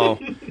 oh,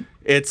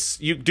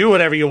 you do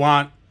whatever you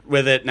want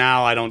with it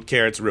now. I don't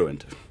care. It's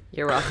ruined.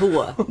 You're a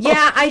hua.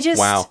 Yeah, I just...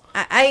 Wow.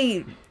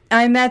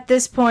 I'm at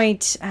this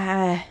point...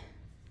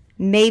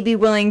 maybe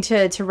willing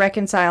to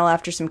reconcile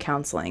after some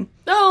counseling.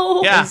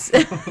 No. Yeah.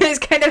 It's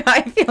kind of how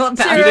I feel about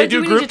Do it. they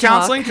do group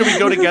counseling? Can we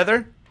go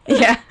together?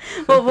 Yeah.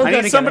 Well, we'll I go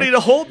need together. somebody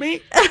to hold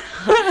me.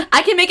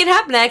 I can make it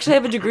happen. I actually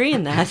have a degree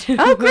in that.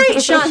 Oh,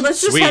 great, Sean.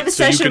 Let's just Sweet, have a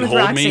so you session can with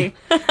hold Roxy. me?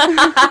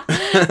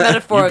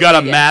 Metaphorically, You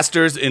got a yeah.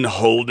 master's in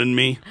holding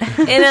me.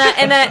 in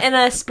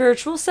a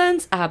spiritual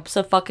sense,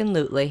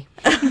 abso-fucking-lutely.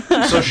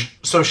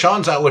 So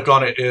Sean's outlook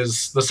on it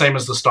is the same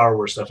as the Star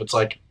Wars stuff. It's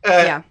like,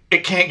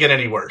 it can't get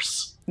any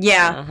worse.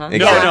 Yeah. No,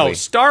 Exactly.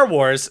 Star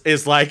Wars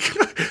is like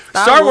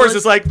Star Wars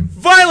is like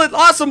violent,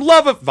 awesome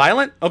love of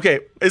violent.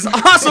 Okay, is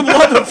awesome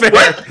love affair.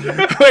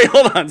 Wait,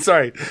 hold on,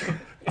 sorry.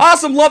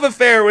 Awesome love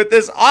affair with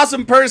this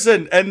awesome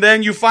person, and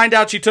then you find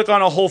out she took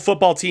on a whole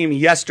football team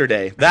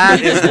yesterday. That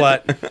is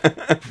what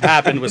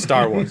happened with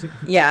Star Wars.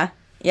 Yeah.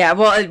 Yeah.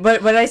 Well,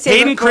 what I say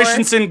Hayden before...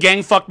 Christensen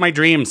gang fucked my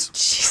dreams.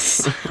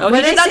 Oh, What he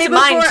I did that say to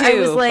before, mine too. I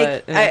was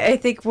like, but, I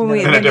think when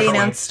In a they different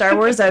announced way. Star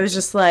Wars, I was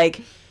just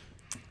like,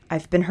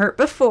 I've been hurt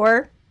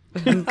before.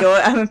 I'm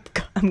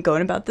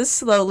going about this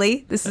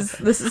slowly. This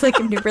is like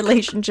a new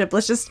relationship.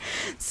 Let's just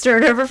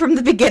start over from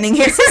the beginning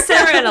here.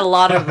 Sarah in a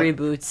lot of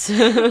reboots.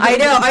 I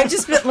know. I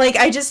just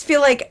feel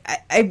like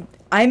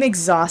I'm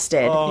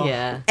exhausted.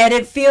 Yeah. And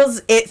it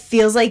feels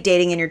like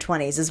dating in your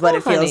 20s is what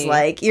it feels Honey,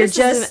 like. You're this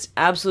is just an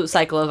absolute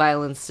cycle of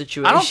violence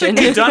situation. I don't think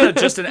we've done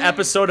just an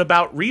episode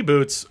about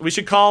reboots. We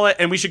should call it,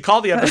 and we should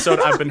call the episode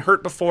 "I've Been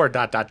Hurt Before." ...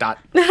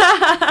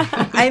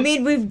 I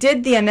mean, we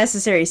did the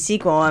unnecessary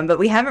sequel one, but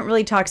we haven't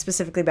really talked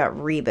specifically about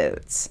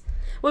reboots.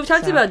 We've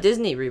talked about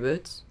Disney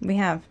reboots. We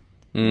have.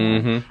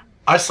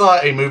 I saw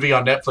a movie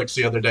on Netflix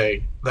the other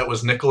day that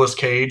was Nicolas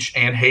Cage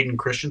and Hayden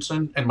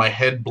Christensen, and my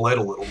head bled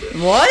a little bit.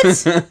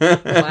 What?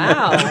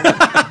 Wow.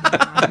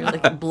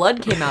 Like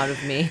blood came out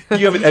of me.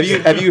 Have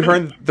you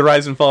heard the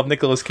rise and fall of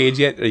Nicolas Cage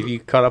yet? Have you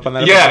caught up on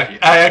that? Yeah,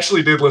 I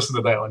actually did listen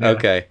to that one. Yeah.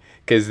 Okay,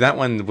 because that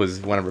one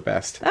was one of her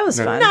best. That was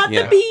fun. Not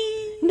Yeah. the bee.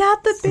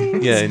 Not the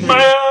big. Yeah. indeed. My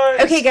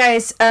eyes! Okay,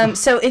 guys.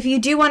 So if you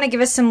do want to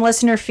give us some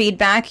listener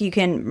feedback, you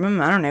can,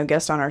 I don't know,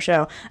 guest on our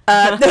show.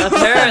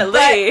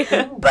 Apparently.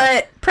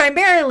 But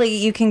primarily,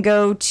 you can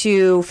go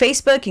to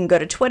Facebook, you can go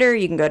to Twitter,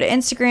 you can go to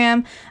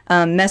Instagram,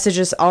 message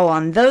us all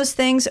on those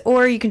things,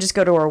 or you can just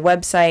go to our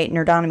website,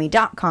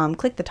 nerdonomy.com,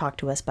 click the Talk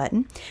to Us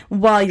button.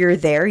 While you're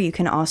there, you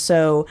can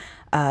also,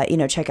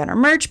 check out our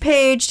merch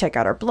page, check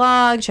out our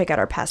blog, check out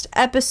our past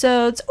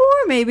episodes,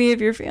 or maybe if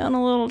you're feeling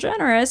a little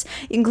generous,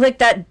 you can click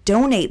that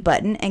donate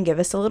button and give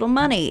us a little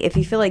money. If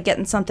you feel like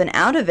getting something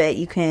out of it,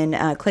 you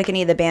can click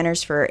any of the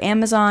banners for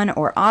Amazon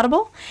or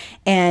Audible,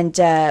 and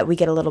we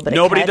get a little bit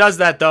Nobody of does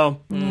that though.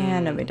 Yeah,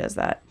 nobody does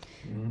that.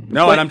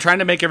 No, and I'm trying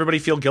to make everybody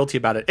feel guilty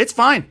about it. It's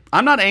fine.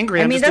 I'm not angry.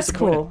 I I'm mean, just that's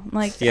disappointed. cool.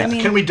 Like, Yeah. I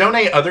mean, Can we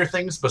donate other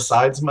things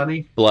besides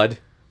money? Blood.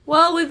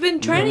 Well, we've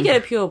been trying to get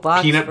a P.O.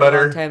 box Peanut for a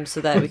butter. long time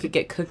so that we could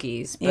get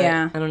cookies. But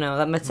Yeah. I don't know.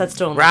 That's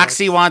still in the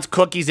Roxy works. wants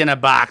cookies in a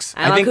box.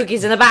 I want think-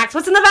 cookies in the box.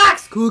 What's in the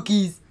box?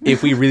 Cookies.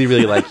 If we really,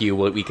 really like you,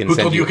 we can Who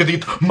send told you you. you could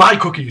eat my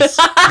cookies?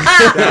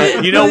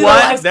 You know Who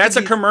what? likes That's a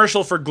cookies?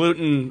 commercial for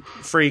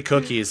gluten-free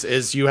cookies.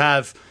 Is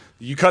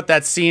you cut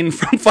that scene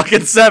from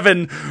fucking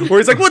Seven where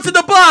he's like, "What's in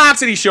the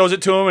box?" and he shows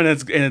it to him,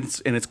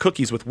 and it's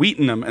cookies with wheat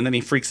in them, and then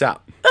he freaks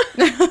out.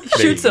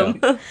 Shoots him.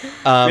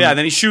 Yeah, and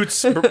then he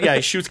shoots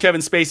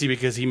Kevin Spacey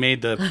because he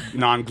made the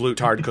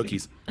non-gluten hard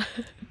cookies.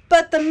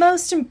 but the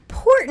most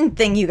important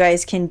thing you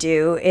guys can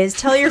do is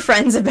tell your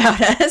friends about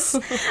us.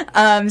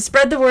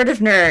 Spread the word of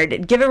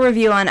Nerd. Give a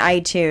review on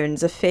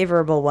iTunes, a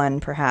favorable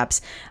one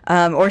perhaps,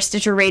 or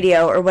Stitcher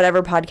Radio, or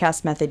whatever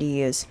podcast method you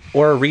use.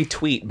 Or a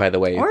retweet, by the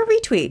way. Or a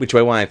retweet. Which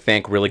I want to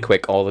thank really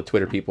quick all the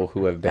Twitter people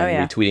who have been Oh,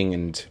 yeah. retweeting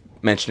and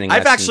mentioning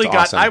I've us, and actually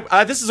it's got.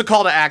 awesome. This is a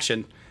call to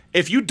action.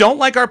 If you don't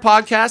like our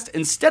podcast,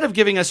 instead of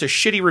giving us a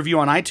shitty review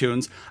on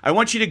iTunes, I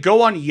want you to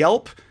go on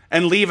Yelp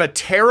and leave a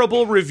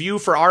terrible review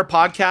for our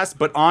podcast,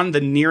 but on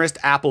the nearest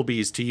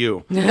Applebee's to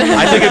you.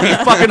 I think it'd be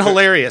fucking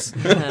hilarious.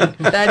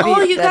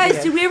 You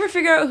guys, did we ever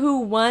figure out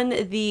who won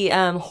the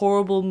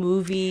horrible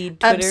movie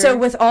Twitter? So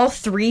with all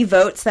 3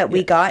 votes that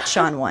we got,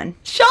 Sean won.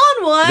 Sean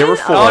won? There were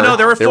 4. Oh, no,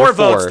 there were 4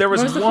 votes. There What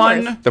was was the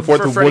one fourth? The fourth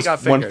for was Freddy Got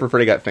one Fingered. for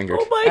Freddy Got Fingered.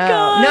 Oh my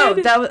god.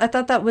 No, I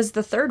thought that was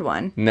the 3rd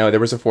one. No, there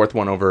was a 4th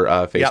one over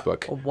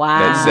Facebook. Wow.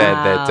 That said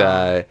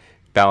that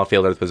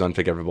Battlefield Earth was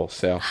unforgivable.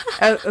 So.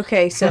 Oh,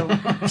 okay. So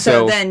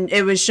then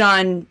it was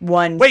Sean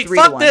won. Wait, 3-1.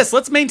 fuck this.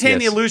 Let's maintain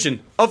the Yes. illusion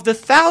of the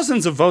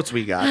thousands of votes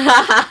we got.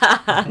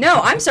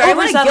 No, I'm sorry. I Over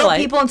want to guilt satellite.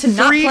 people into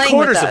not playing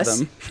with 3/4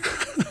 us. of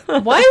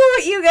them. Why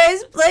won't you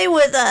guys play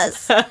with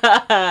us?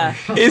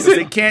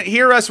 They can't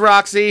hear us,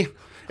 Roxy.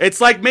 It's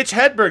like Mitch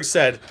Hedberg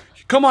said.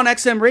 Come on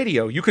XM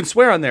radio. You can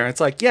swear on there.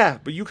 It's like, yeah,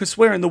 but you can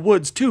swear in the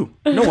woods too.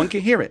 No one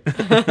can hear it.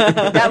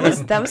 That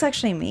was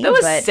actually me. That was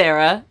but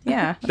Sarah.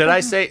 yeah. Did I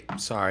say?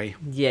 Sorry.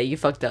 Yeah, you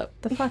fucked up.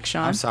 The fuck,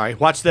 Sean? I'm sorry.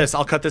 Watch this.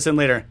 I'll cut this in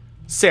later.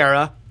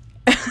 Sarah.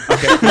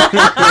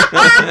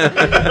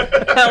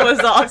 That was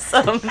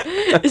awesome.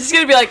 It's just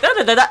gonna be like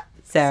da.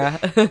 Sarah.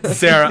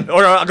 Sarah.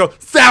 Or I'll go,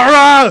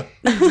 Sarah!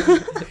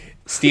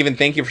 Steven,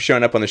 thank you for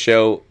showing up on the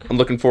show. I'm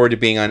looking forward to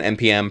being on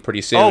NPM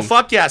pretty soon. Oh,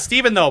 fuck yeah.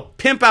 Steven, though.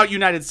 Pimp out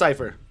United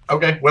Cypher.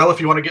 Okay, well, if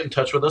you want to get in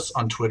touch with us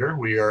on Twitter,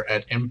 we are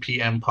at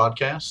MPM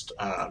Podcast.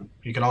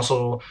 You can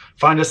also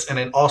find us in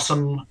an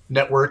awesome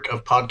network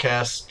of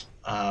podcasts,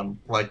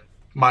 like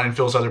mine and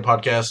Phil's other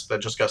podcast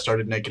that just got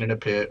started, Naked in a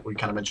Pit. We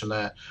kind of mentioned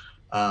that.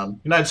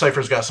 United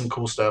Cypher's got some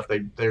cool stuff.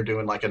 They're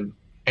doing like an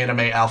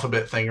anime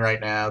alphabet thing right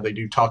now. They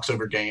do Talks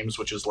Over Games,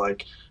 which is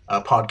like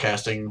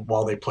podcasting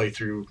while they play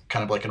through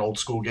kind of like an old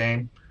school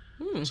game.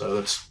 So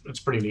it's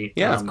pretty neat.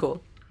 Yeah, That's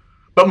cool.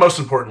 But most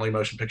importantly,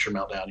 Motion Picture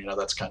Meltdown. You know,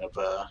 that's kind of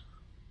the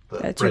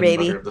That's bread your and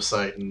baby. butter of the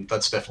site, and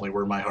that's definitely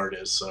where my heart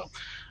is. So,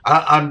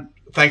 I'm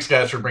thanks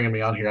guys for bringing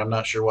me on here. I'm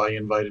not sure why you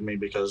invited me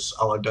because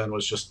all I've done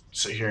was just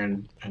sit here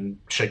and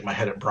shake my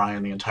head at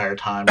Brian the entire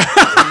time. That's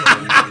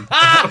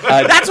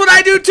what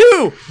I do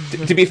too.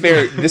 To be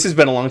fair, this has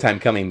been a long time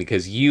coming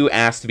because you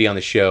asked to be on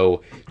the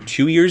show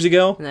 2 years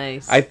ago.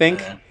 Nice. I think.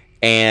 Yeah.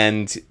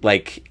 And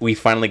like we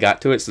finally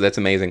got to it, so that's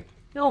amazing.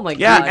 Oh my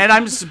Yeah, god. and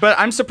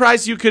I'm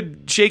surprised you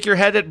could shake your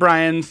head at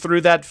Brian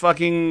through that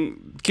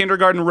fucking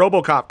kindergarten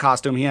RoboCop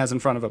costume he has in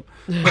front of him.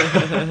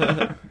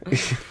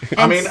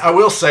 I mean, I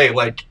will say,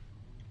 like,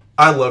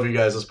 I love you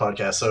guys'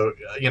 podcast. So,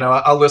 you know,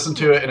 I'll listen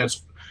to it, and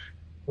it's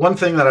one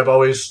thing that I've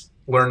always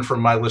learned from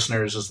my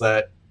listeners is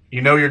that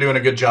you know you're doing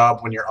a good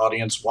job when your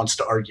audience wants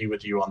to argue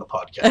with you on the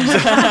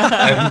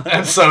podcast.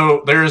 and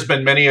so there has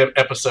been many an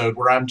episode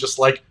where I'm just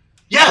like,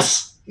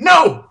 yes,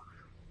 no,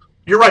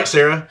 you're right,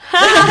 Sarah.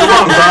 You're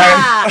wrong,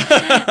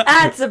 Brian.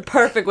 That's a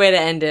perfect way to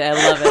end it. I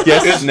love it.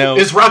 Yes, no.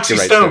 Is Roxy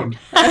you're right, stoned?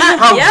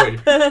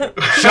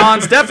 Probably.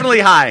 Sean's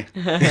definitely high.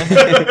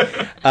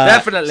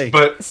 Definitely.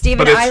 But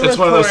Steven, but I it's look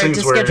one of those forward things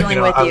to where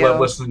scheduling with I you. love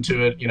listening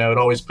to it. You know, it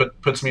always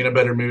puts me in a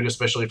better mood,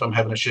 especially if I'm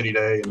having a shitty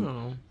day.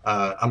 And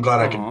I'm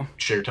glad I could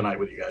share tonight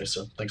with you guys.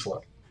 So thanks a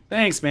lot.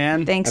 Thanks,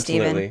 man. Thanks,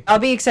 Absolutely. Steven. I'll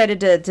be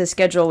excited to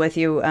schedule with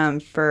you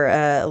for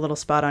a little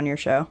spot on your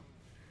show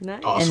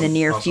Nice. Awesome. in the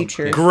near Awesome.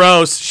 future.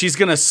 Gross. She's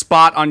gonna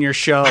spot on your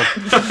show.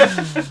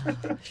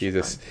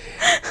 Jesus.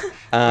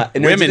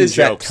 And Women it is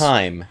that jokes.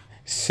 time.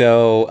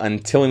 So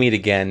until we meet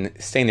again,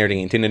 stay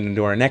nerdy and tune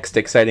into our next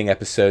exciting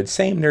episode.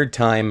 Same nerd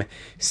time,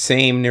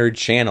 same nerd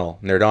channel,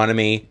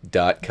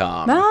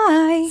 nerdonomy.com.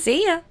 Bye.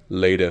 See ya.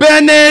 Later.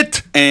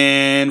 Bennett!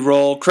 And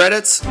roll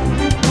credits.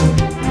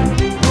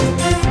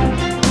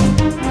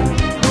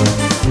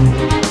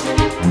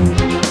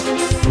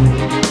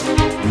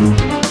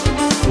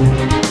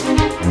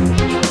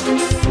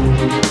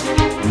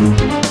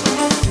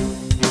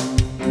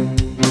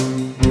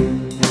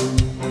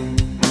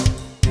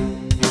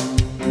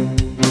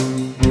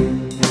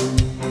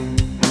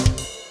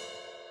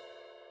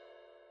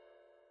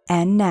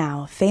 And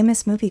now,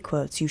 famous movie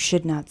quotes you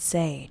should not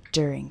say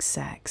during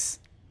sex.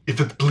 If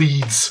it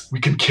bleeds, we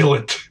can kill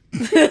it.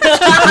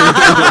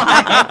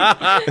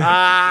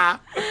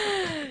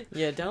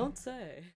 You don't say.